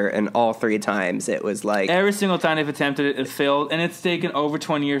Adventure, and all 3 times it was like... Every single time they've attempted it, it failed. And it's taken over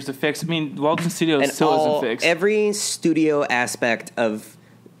 20 years to fix. I mean, Walt Disney Studios still isn't fixed. Every studio aspect of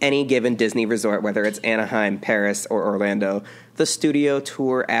any given Disney resort, whether it's Anaheim, Paris, or Orlando, the studio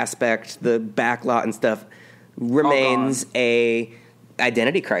tour aspect, the backlot and stuff, remains a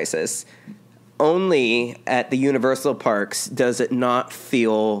identity crisis. Only at the Universal parks does it not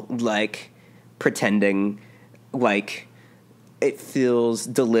feel like pretending, like it feels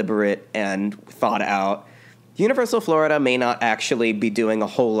deliberate and thought out. Universal Florida may not actually be doing a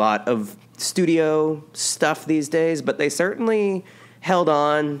whole lot of studio stuff these days, but they certainly held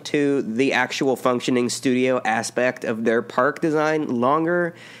on to the actual functioning studio aspect of their park design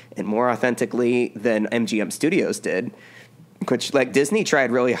longer and more authentically than MGM Studios did. which like Disney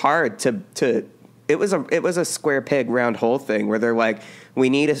tried really hard to. It was a square peg round hole thing where they're like, we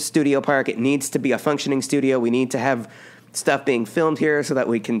need a studio park. It needs to be a functioning studio. We need to have stuff being filmed here so that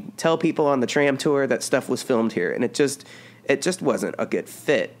we can tell people on the tram tour that stuff was filmed here. And it just wasn't a good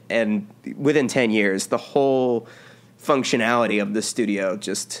fit. And within 10 years, the whole functionality of the studio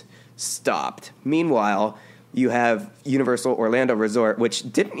just stopped. Meanwhile, you have Universal Orlando Resort,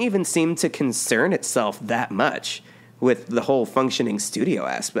 which didn't even seem to concern itself that much with the whole functioning studio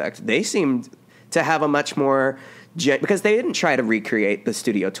aspect. They seemed to have a much more because they didn't try to recreate the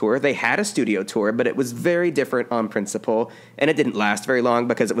studio tour. They had a studio tour, but it was very different on principle, and it didn't last very long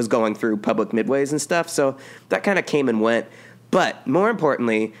because it was going through public midways and stuff. So that kind of came and went. But more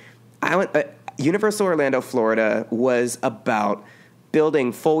importantly, Universal Orlando, Florida was about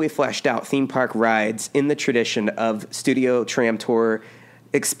building fully fleshed out theme park rides in the tradition of studio tram tour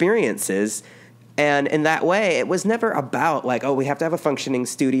experiences. And in that way, it was never about like, oh, we have to have a functioning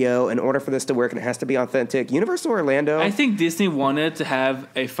studio in order for this to work, and it has to be authentic. Universal Orlando. I think Disney wanted to have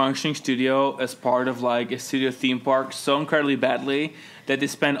a functioning studio as part of like a studio theme park so incredibly badly that they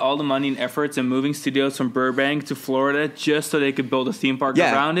spent all the money and efforts in moving studios from Burbank to Florida just so they could build a theme park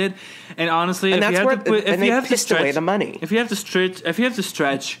around it. And honestly, if you have to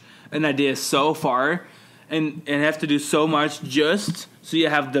stretch an idea so far and have to do so much just so you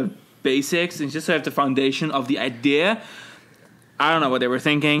have the basics and just have the foundation of the idea, I don't know what they were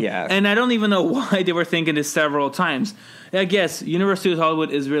thinking. Yeah. And I don't even know why they were thinking this several times. I guess Universal Studios Hollywood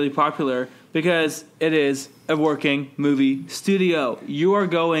is really popular because it is a working movie studio. You are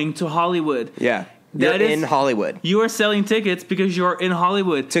going to Hollywood. Yeah. You're in Hollywood. You are selling tickets because you're in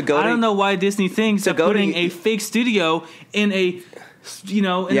Hollywood. I don't know why Disney thinks that putting a fake studio in a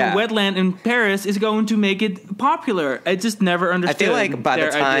wetland in Paris is going to make it popular. I just never understood. I feel like by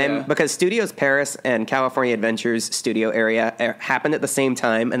the time, idea. Because Studios Paris and California Adventures studio area happened at the same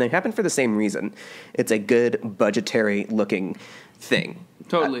time, and they happened for the same reason. It's a good budgetary looking thing.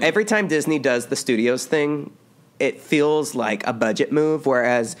 Totally. Every time Disney does the studios thing, it feels like a budget move,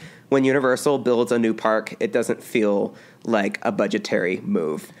 whereas when Universal builds a new park, it doesn't feel like a budgetary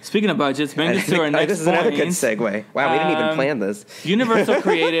move. Speaking of budgets, bring us to our next point. This is another good segue. Wow, we didn't even plan this. Universal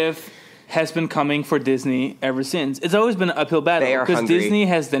Creative has been coming for Disney ever since. It's always been an uphill battle. They are hungry. Disney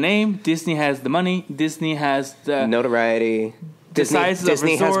has the name, Disney has the money, Disney has the notoriety. Disney has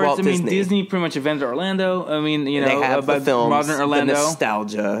Walt Disney. Disney pretty much invented Orlando. They have the films, modern Orlando, the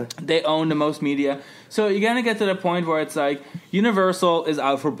nostalgia. They own the most media. So you're going to get to the point where it's like Universal is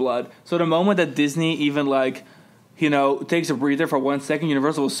out for blood. So the moment that Disney even takes a breather for 1 second,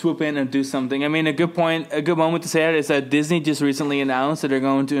 Universal will swoop in and do something. I mean, a good moment to say that is that Disney just recently announced that they're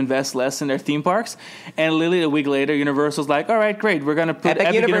going to invest less in their theme parks. And literally a week later, Universal's like, all right, great, we're going to put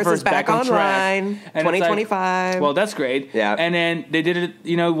Epic Universe back on track. And 2025. Like, well, that's great. Yeah. And then they did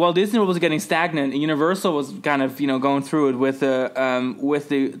it, while Disney was getting stagnant, and Universal was kind of, going through it with the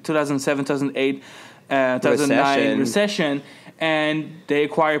 2007, 2008, 2009 recession. And they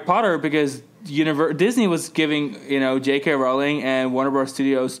acquired Potter because Disney was giving J.K. Rowling and Warner Bros.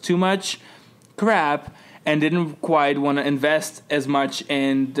 Studios too much crap and didn't quite want to invest as much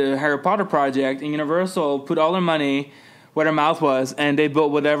in the Harry Potter project. And Universal put all their money where their mouth was, and they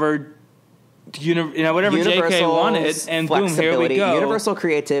built whatever J.K. wanted, and boom, here we go. Universal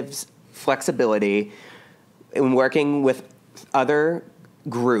Creative's flexibility in working with other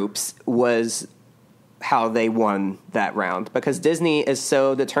groups was how they won that round, because Disney is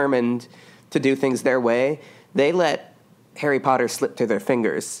so determined to do things their way. They let Harry Potter slip through their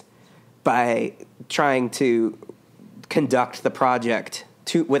fingers by trying to conduct the project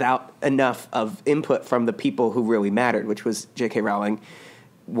without enough of input from the people who really mattered, which was J.K. Rowling,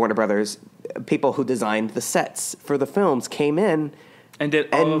 Warner Brothers. People who designed the sets for the films came in and did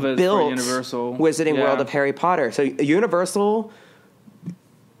all of it for Universal. Wizarding World of Harry Potter. So Universal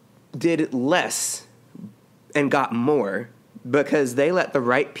did less and got more because they let the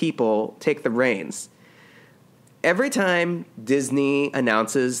right people take the reins. Every time Disney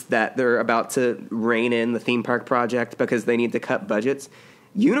announces that they're about to rein in the theme park project because they need to cut budgets,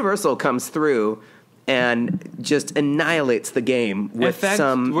 Universal comes through and just annihilates the game with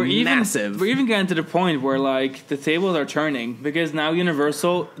massive... We're even getting to the point where, the tables are turning, because now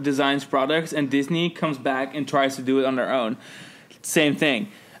Universal designs products and Disney comes back and tries to do it on their own. Same thing.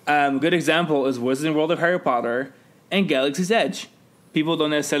 A good example is Wizarding World of Harry Potter and Galaxy's Edge. People don't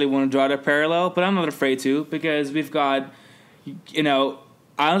necessarily want to draw that parallel, but I'm not afraid to, because we've got,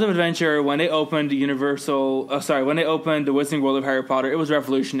 Islands of Adventure. When they opened the Wizarding World of Harry Potter, it was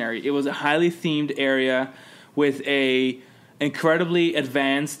revolutionary. It was a highly themed area with a incredibly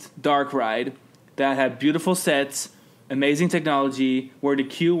advanced dark ride that had beautiful sets, amazing technology, where the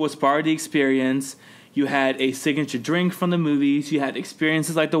queue was part of the experience. You had a signature drink from the movies. You had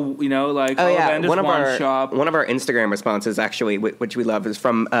experiences like one of our Instagram responses, actually, which we love, is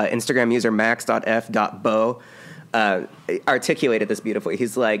from Instagram user max.f.bo. Articulated this beautifully.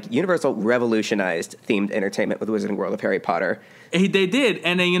 He's like, Universal revolutionized themed entertainment with Wizarding World of Harry Potter. They did,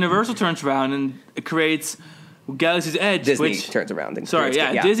 and then Universal turns around and it creates Galaxy's Edge. Disney turns around.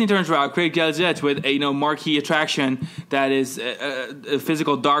 Disney turns around, create Galaxy's Edge with a marquee attraction that is a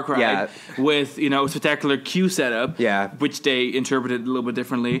physical dark ride with a spectacular queue setup, which they interpreted a little bit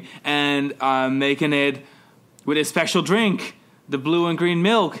differently, and making it with a special drink. The blue and green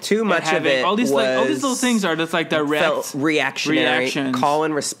milk. Too much of it. All these little things are just like direct reactionary call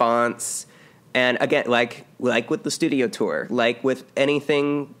and response. And again, like with the studio tour, like with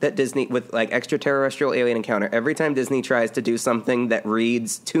anything that Disney, with like extraterrestrial alien encounter, every time Disney tries to do something that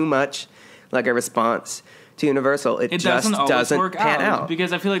reads too much like a response to Universal, it just doesn't work out.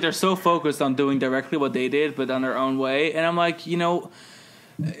 Because I feel like they're so focused on doing directly what they did, but on their own way. And I'm like,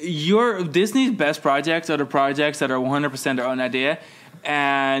 your Disney's best projects are the projects that are 100% their own idea,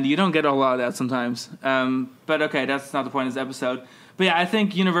 and you don't get a lot of that sometimes. But okay, that's not the point of this episode. But yeah, I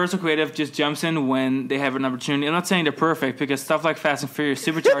think Universal Creative just jumps in when they have an opportunity. I'm not saying they're perfect, because stuff like Fast and Furious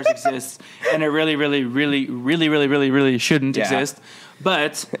Supercharged exists, and it really, really, really, really, really, really, really shouldn't exist.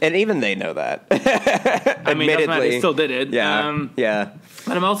 But and even they know that. I mean, they still did it. Yeah.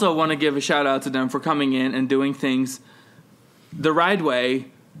 But I also want to give a shout out to them for coming in and doing things the right way,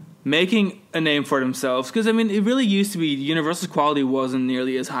 making a name for themselves. Because, I mean, it really used to be Universal's quality wasn't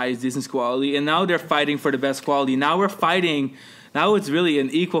nearly as high as Disney's quality, and now they're fighting for the best quality. Now it's really an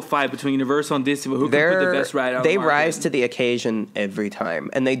equal fight between Universal and Disney, who can put the best ride out. They rise to the occasion every time,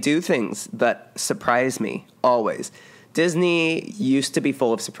 and they do things that surprise me, always. Disney used to be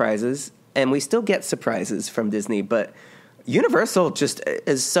full of surprises, and we still get surprises from Disney, but Universal just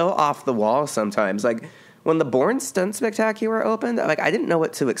is so off the wall sometimes. Like, when the Bourne Stunt Spectacular opened, I didn't know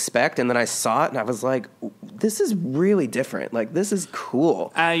what to expect, and then I saw it, and I was like, this is really different. Like, this is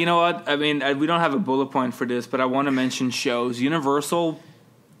cool. You know what? I mean, we don't have a bullet point for this, but I want to mention shows. Universal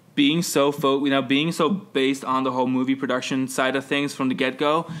being so based on the whole movie production side of things from the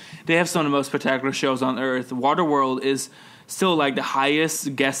get-go, they have some of the most spectacular shows on Earth. Waterworld is still like the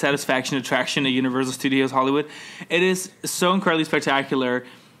highest guest satisfaction attraction at Universal Studios Hollywood. It is so incredibly spectacular.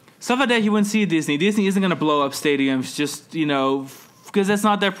 Stuff like that you wouldn't see at Disney. Disney isn't going to blow up stadiums just, because that's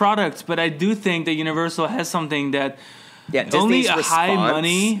not their product. But I do think that Universal has something that only a high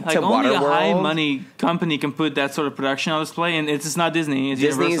money company can put that sort of production on display, and it's just not Disney. It's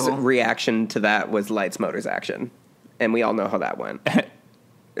Disney's Universal. Reaction to that was Lights, Motors, Action. And we all know how that went.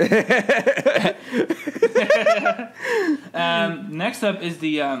 Next up is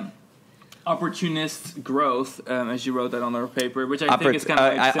the opportunist growth, as you wrote that on our paper, which I think is kind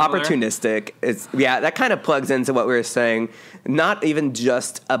of like opportunistic. That kind of plugs into what we were saying. Not even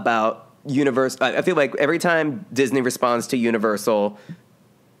just about Universal. I feel like every time Disney responds to Universal,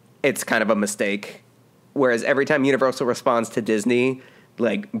 it's kind of a mistake. Whereas every time Universal responds to Disney,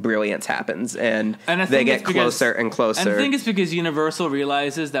 like, brilliance happens, and they get closer and closer. And I think it's because Universal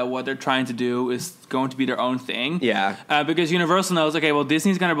realizes that what they're trying to do is going to be their own thing. Yeah. Because Universal knows, okay, well,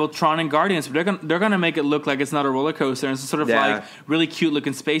 Disney's going to build Tron and Guardians, but they're going to make it look like it's not a roller coaster, and it's sort of like really cute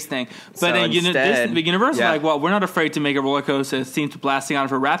looking space thing. But so then Universal like, well, we're not afraid to make a roller coaster that seems to blasting out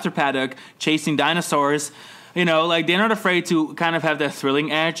of a raptor paddock, chasing dinosaurs. They're not afraid to kind of have that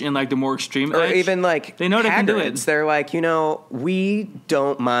thrilling edge and like the more extreme edge. Or even like they know they can do it. They're like, we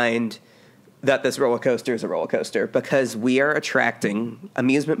don't mind that this roller coaster is a roller coaster because we are attracting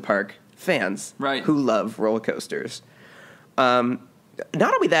amusement park fans who love roller coasters. Not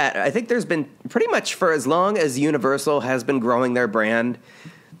only that, I think there's been pretty much for as long as Universal has been growing their brand,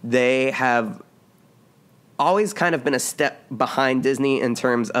 they have always kind of been a step behind Disney in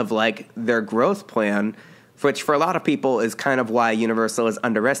terms of like their growth plan, which for a lot of people is kind of why Universal is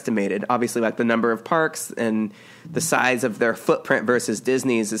underestimated. Obviously, like the number of parks and the size of their footprint versus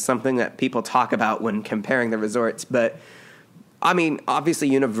Disney's is something that people talk about when comparing the resorts. But I mean, obviously,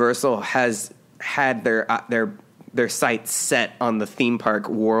 Universal has had their sights set on the theme park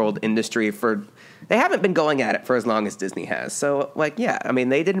world industry they haven't been going at it for as long as Disney has. So,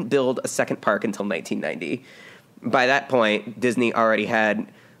 they didn't build a second park until 1990. By that point, Disney already had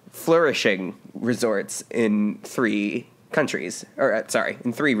flourishing resorts in 3 countries,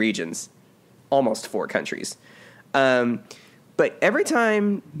 in 3 regions, almost 4 countries. But every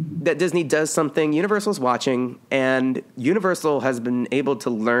time that Disney does something, Universal's watching, and Universal has been able to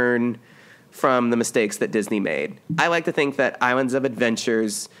learn from the mistakes that Disney made. I like to think that Islands of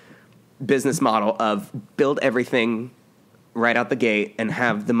Adventure's business model of build everything right out the gate and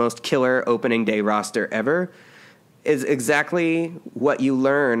have the most killer opening day roster ever is exactly what you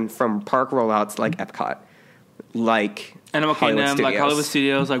learn from park rollouts like Epcot, like Animal Kingdom, like Hollywood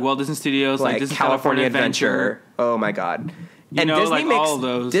Studios, like Walt Disney Studios, like Disney California Adventure. Oh my God. You know, Disney like all of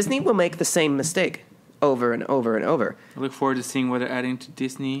those. Disney will make the same mistake over and over and over. I look forward to seeing what they're adding to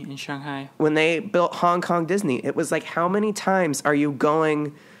Disney in Shanghai. When they built Hong Kong Disney, it was like, how many times are you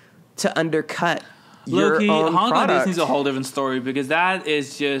going to undercut your own Hong product? Kong Disney's a whole different story because that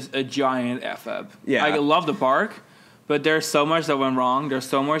is just a giant F-up. Yeah. I love the park, but there's so much that went wrong. There's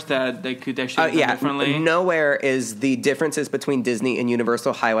so much that they should have done differently. Nowhere is the differences between Disney and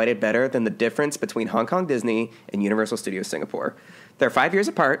Universal highlighted better than the difference between Hong Kong Disney and Universal Studios Singapore. They're 5 years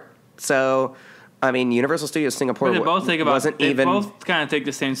apart, so I mean, Universal Studios Singapore both kind of take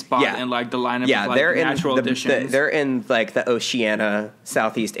the same spot in like the lineup of like they're natural additions. They're in like the Oceania,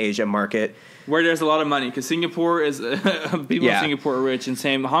 Southeast Asia market. Where there's a lot of money, because Singapore is people in Singapore are rich, and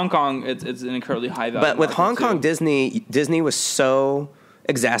same Hong Kong, it's an incredibly high value. But with Hong Kong Disney was so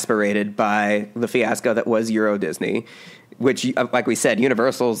exasperated by the fiasco that was Euro Disney, which, like we said,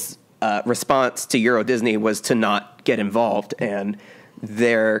 Universal's response to Euro Disney was to not get involved, and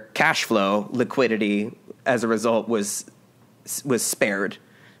their cash flow liquidity as a result was spared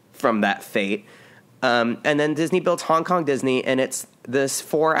from that fate. And then Disney built Hong Kong Disney, and it's this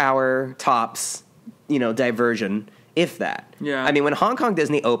 4-hour tops, diversion, if that. Yeah. I mean, when Hong Kong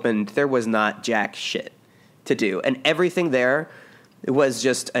Disney opened, there was not jack shit to do, and everything there was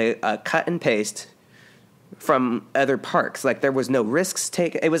just a cut and paste from other parks. Like, there was no risks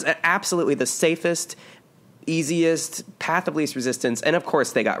taken. It was absolutely the safest, easiest path of least resistance, and of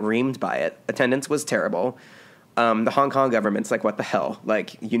course they got reamed by it. Attendance was terrible. The Hong Kong government's like, what the hell?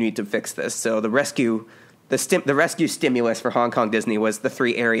 Like, you need to fix this. So the rescue stimulus for Hong Kong Disney was the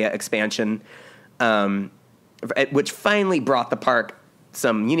 3-area expansion, which finally brought the park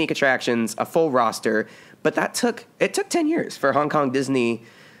some unique attractions, a full roster. But it took 10 years for Hong Kong Disney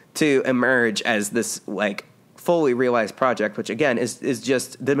to emerge as this like fully realized project, which again is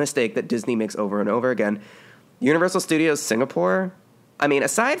just the mistake that Disney makes over and over again. Universal Studios Singapore, I mean,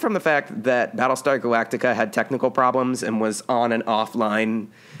 aside from the fact that Battlestar Galactica had technical problems and was on and offline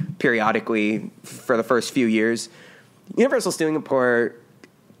periodically for the first few years, Universal Singapore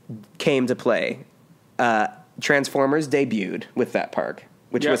came to play. Transformers debuted with that park,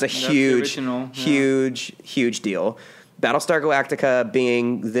 which was a huge deal. Battlestar Galactica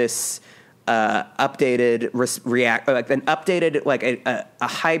being this updated a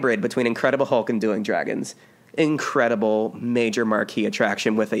hybrid between Incredible Hulk and Dueling Dragons. Incredible major marquee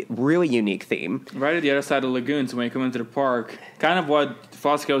attraction with a really unique theme. Right at the other side of the lagoons, when you come into the park, kind of what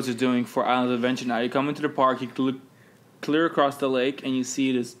Fosco's is doing for Islands of Adventure now. You come into the park, you look clear across the lake, and you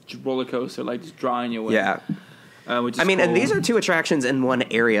see this roller coaster like just drawing you away. Yeah. Which is cool. And these are two attractions in one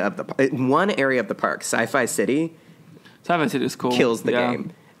area of the park. Sci-Fi City. Sci-Fi City is cool. Kills the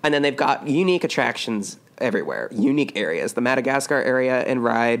game. And then they've got unique attractions everywhere, unique areas. The Madagascar area and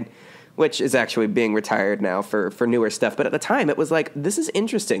ride, which is actually being retired now for newer stuff. But at the time, it was like, this is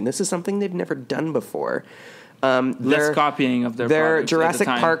interesting. This is something they've never done before. Less copying of their Jurassic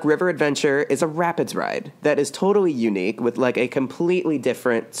Park River Adventure is a rapids ride that is totally unique with like a completely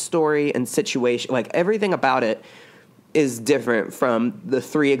different story and situation. Like, everything about it is different from the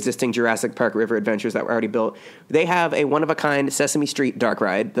 3 existing Jurassic Park River Adventures that were already built. They have a one-of-a-kind Sesame Street dark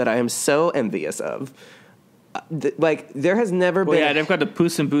ride that I am so envious of. There has never been... Yeah, they've got the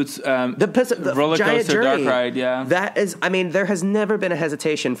Puss in Boots the roller giant coaster journey. dark ride, yeah. That is... I mean, there has never been a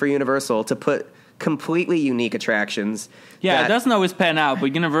hesitation for Universal to put completely unique attractions. Yeah, it doesn't always pan out,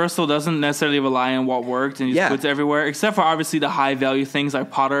 but Universal doesn't necessarily rely on what worked and just puts everywhere, except for obviously the high-value things like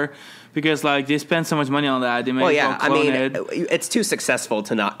Potter, because like they spend so much money on that. They may clone it. It's too successful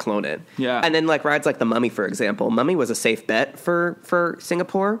to not clone it. Yeah. And then like rides like the Mummy, for example. Mummy was a safe bet for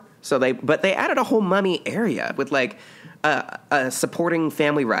Singapore. So they added a whole Mummy area with like a supporting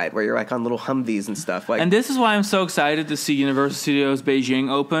family ride where you're like on little Humvees and stuff. Like, and this is why I'm so excited to see Universal Studios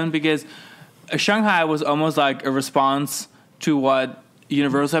Beijing open, because Shanghai was almost like a response to what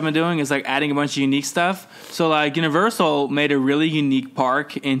Universal have been doing, is like adding a bunch of unique stuff. So like Universal made a really unique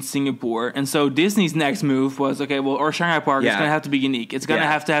park in Singapore, and so Disney's next move was or Shanghai Park is going to have to be unique. It's going to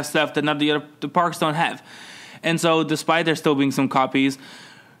have to have stuff that none of the parks don't have. And so despite there still being some copies,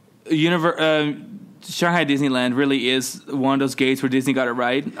 Shanghai Disneyland really is one of those gates where Disney got it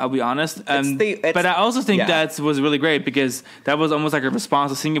right, I'll be honest. But I also think that was really great, because that was almost like a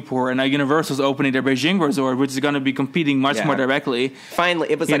response to Singapore, and now Universal's opening their Beijing resort, which is going to be competing much more directly.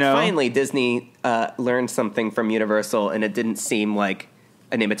 Finally Disney learned something from Universal, and it didn't seem like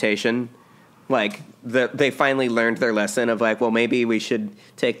an imitation. Like they finally learned their lesson of like, well, maybe we should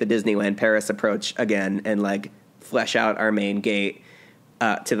take the Disneyland Paris approach again and like flesh out our main gate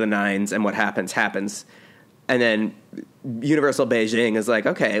to the nines, and what happens. And then Universal Beijing is like,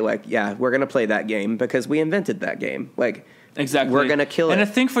 okay, like, yeah, we're going to play that game because we invented that game. Like, exactly, we're going to kill it. And I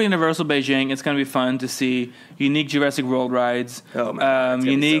think for Universal Beijing, it's going to be fun to see unique Jurassic World rides, oh man,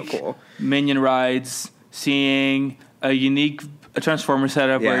 unique so cool. Minion rides, seeing a unique Transformers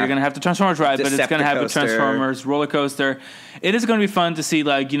setup where you're going to have the Transformers ride, but it's going to have a Transformers roller coaster. It is going to be fun to see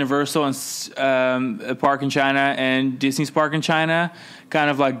like Universal and Park in China and Disney's Park in China kind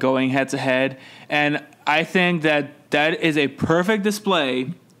of like going head to head. And I think that is a perfect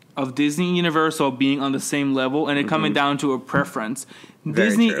display of Disney and Universal being on the same level and it coming down to a preference. Very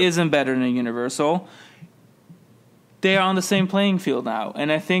Disney true. isn't better than Universal. They are on the same playing field now. And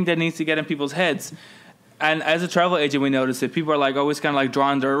I think that needs to get in people's heads. And as a travel agent, we notice it. People are like always kind of like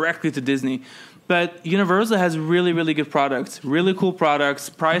drawn directly to Disney. But Universal has really, really good products, really cool products.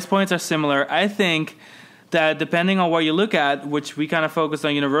 Price points are similar. I think that depending on what you look at, which we kind of focused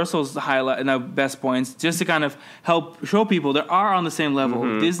on Universal's highlight and our best points, just to kind of help show people they are on the same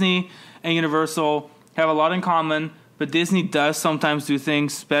level. Disney and Universal have a lot in common, but Disney does sometimes do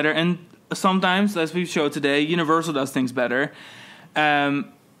things better, and sometimes, as we've showed today, Universal does things better.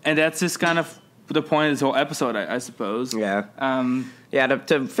 And that's just kind of the point of this whole episode, I suppose. Yeah.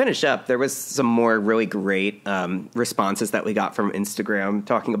 To finish up, there was some more really great responses that we got from Instagram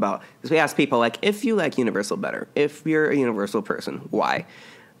talking about, because we asked people, like, if you like Universal better, if you're a Universal person, why?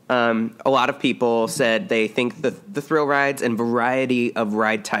 A lot of people said they think the thrill rides and variety of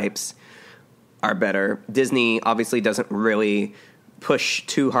ride types are better. Disney obviously doesn't really push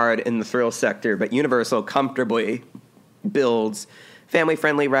too hard in the thrill sector, but Universal comfortably builds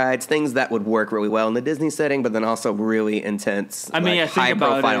family-friendly rides, things that would work really well in the Disney setting, but then also really intense,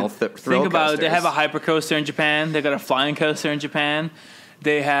 high-profile thrill Think about coasters. They have a hyper coaster in Japan. They got a flying coaster in Japan.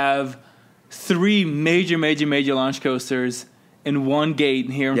 They have 3 major launch coasters in one gate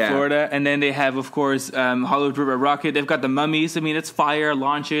here in Florida. And then they have, of course, Hollywood River Rocket. They've got the Mummies. I mean, it's fire,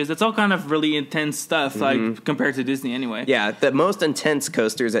 launches. It's all kind of really intense stuff, like compared to Disney anyway. Yeah, the most intense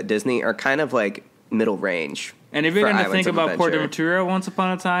coasters at Disney are kind of like middle range. And if you're going to think about Port Aventura once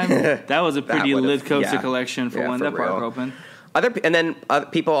upon a time, that was a pretty lit coaster collection for when that park opened. A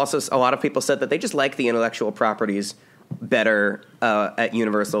lot of people said that they just like the intellectual properties better at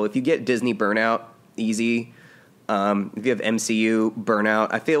Universal. If you get Disney burnout, easy. If you have MCU burnout,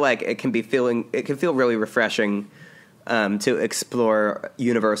 I feel like it can feel really refreshing to explore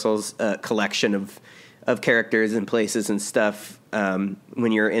Universal's collection of characters and places and stuff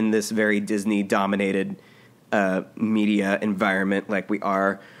when you're in this very Disney dominated media environment like we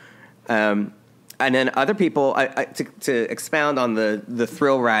are. And then other people, to expound on the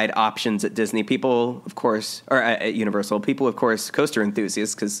thrill ride options at Disney, people, of course, or at Universal, people, of course, coaster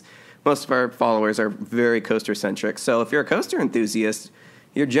enthusiasts, because most of our followers are very coaster-centric. So if you're a coaster enthusiast,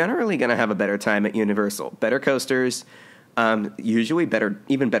 you're generally going to have a better time at Universal. Better coasters, usually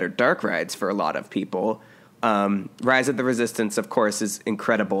even better dark rides for a lot of people. Rise of the Resistance, of course, is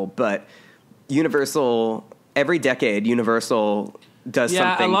incredible, but Universal, every decade, Universal does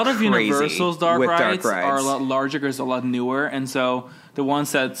something crazy. Yeah, a lot of Universal's dark rides are a lot larger because a lot newer, and so the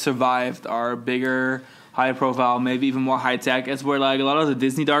ones that survived are bigger, high profile, maybe even more high tech. It's where like a lot of the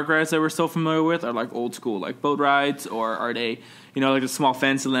Disney dark rides that we're still familiar with are like old school, like boat rides, or are they, like the small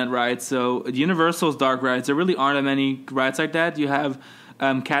Fantasyland rides. So Universal's dark rides, there really aren't that many rides like that. You have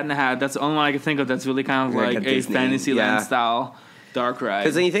Cat in the Hat. That's the only one I can think of that's really kind of like a Fantasyland style dark ride.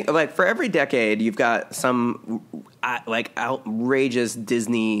 Because then you think, like, for every decade, you've got some outrageous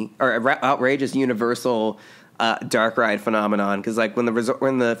Disney or outrageous Universal dark ride phenomenon. Because like when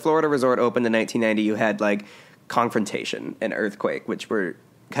the Florida Resort opened in 1990, you had like Confrontation and Earthquake, which were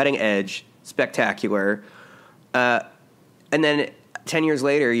cutting edge, spectacular. And then 10 years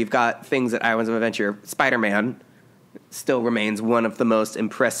later, you've got things at Islands of Adventure. Spider-Man still remains one of the most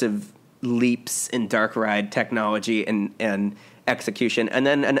impressive leaps in dark ride technology and execution. And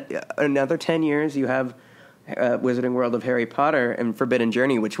then another 10 years, you have Wizarding World of Harry Potter and Forbidden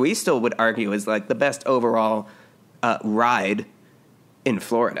Journey, which we still would argue is like the best overall ride in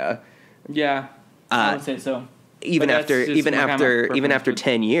Florida. Yeah, I would say so. Even after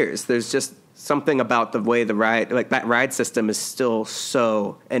 10 years, there's just something about the way that ride system is still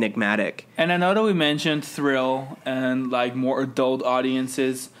so enigmatic. And I know that we mentioned thrill and like more adult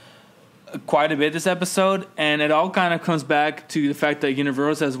audiences quite a bit this episode, and it all kind of comes back to the fact that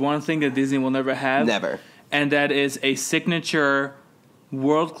Universal has one thing that Disney will never have. Never. And that is a signature,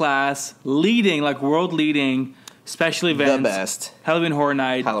 world-class, world-leading special events. The best. Halloween Horror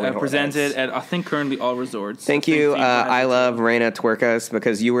Night, Halloween Horror presented Nights. at, I think, currently all resorts. Thank you. I love Raina Twerkas,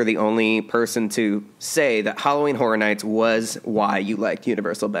 because you were the only person to say that Halloween Horror Nights was why you liked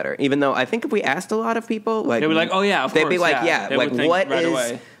Universal better. Even though I think if we asked a lot of people, like, they were like, "Oh yeah, of they'd course." be like, "Yeah, They like would think what right is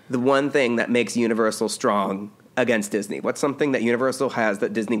away. the one thing that makes Universal strong against Disney? What's something that Universal has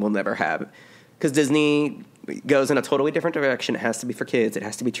that Disney will never have?" Because Disney goes in a totally different direction. It has to be for kids. It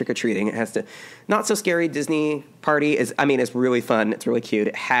has to be trick-or-treating. It has to... Not so scary Disney party is... I mean, it's really fun. It's really cute.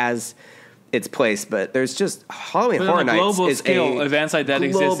 It has its place, but there's just... Halloween Horror Nights global is scale, a events like that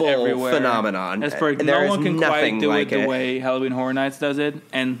exist everywhere. Phenomenon. No one can quite do like it the way Halloween Horror Nights does it,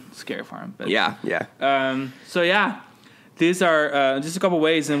 and Scare Farm. But, yeah. So yeah, these are just a couple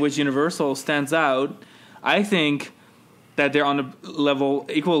ways in which Universal stands out. I think that they're on a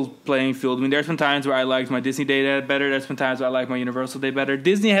equal playing field. I mean, there's been times where I liked my Disney Day better. There's been times where I like my Universal Day better.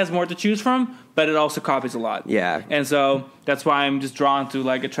 Disney has more to choose from, but it also copies a lot. Yeah. And so that's why I'm just drawn to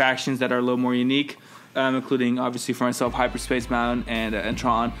like attractions that are a little more unique, including obviously for myself Hyperspace Mountain and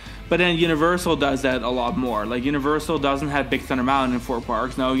Tron. But then Universal does that a lot more. Like Universal doesn't have Big Thunder Mountain in 4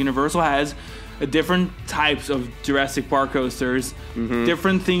 parks. No, Universal has different types of Jurassic Park coasters,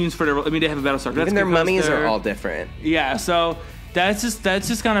 different themes for their... I mean, they have a Battlestar Galactica. Even their mummies coaster. are all different. Yeah, so that's just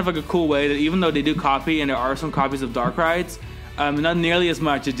kind of like a cool way that even though they do copy, and there are some copies of dark rides, not nearly as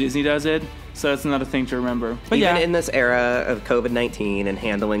much as Disney does it. So that's another thing to remember. But even yeah, in this era of COVID-19 and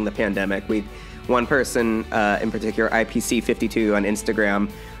handling the pandemic, one person in particular, IPC52 on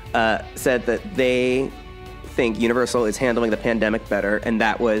Instagram, said that they think Universal is handling the pandemic better, and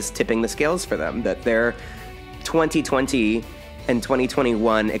that was tipping the scales for them, that their 2020 and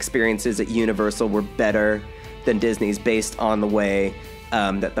 2021 experiences at Universal were better than Disney's based on the way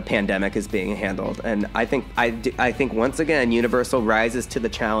that the pandemic is being handled. And I think once again Universal rises to the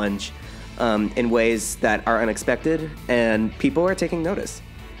challenge in ways that are unexpected, and people are taking notice.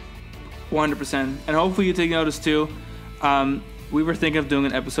 100%. And hopefully you take notice too. We were thinking of doing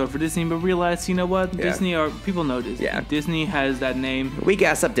an episode for Disney, but realized, you know what? Yeah. Disney people know Disney. Yeah. Disney has that name. We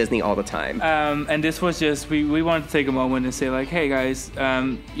gas up Disney all the time. And this was just, we wanted to take a moment and say like, hey guys,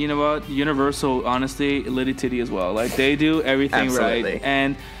 you know what? Universal, honestly, litty titty as well. Like they do everything Absolutely.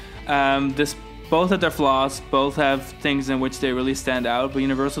 right. And this, both have their flaws, both have things in which they really stand out, but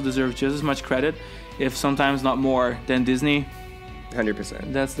Universal deserves just as much credit, if sometimes not more, than Disney.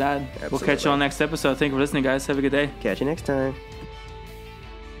 100%. That's that. Absolutely. We'll catch you on next episode. Thank you for listening, guys. Have a good day. Catch you next time.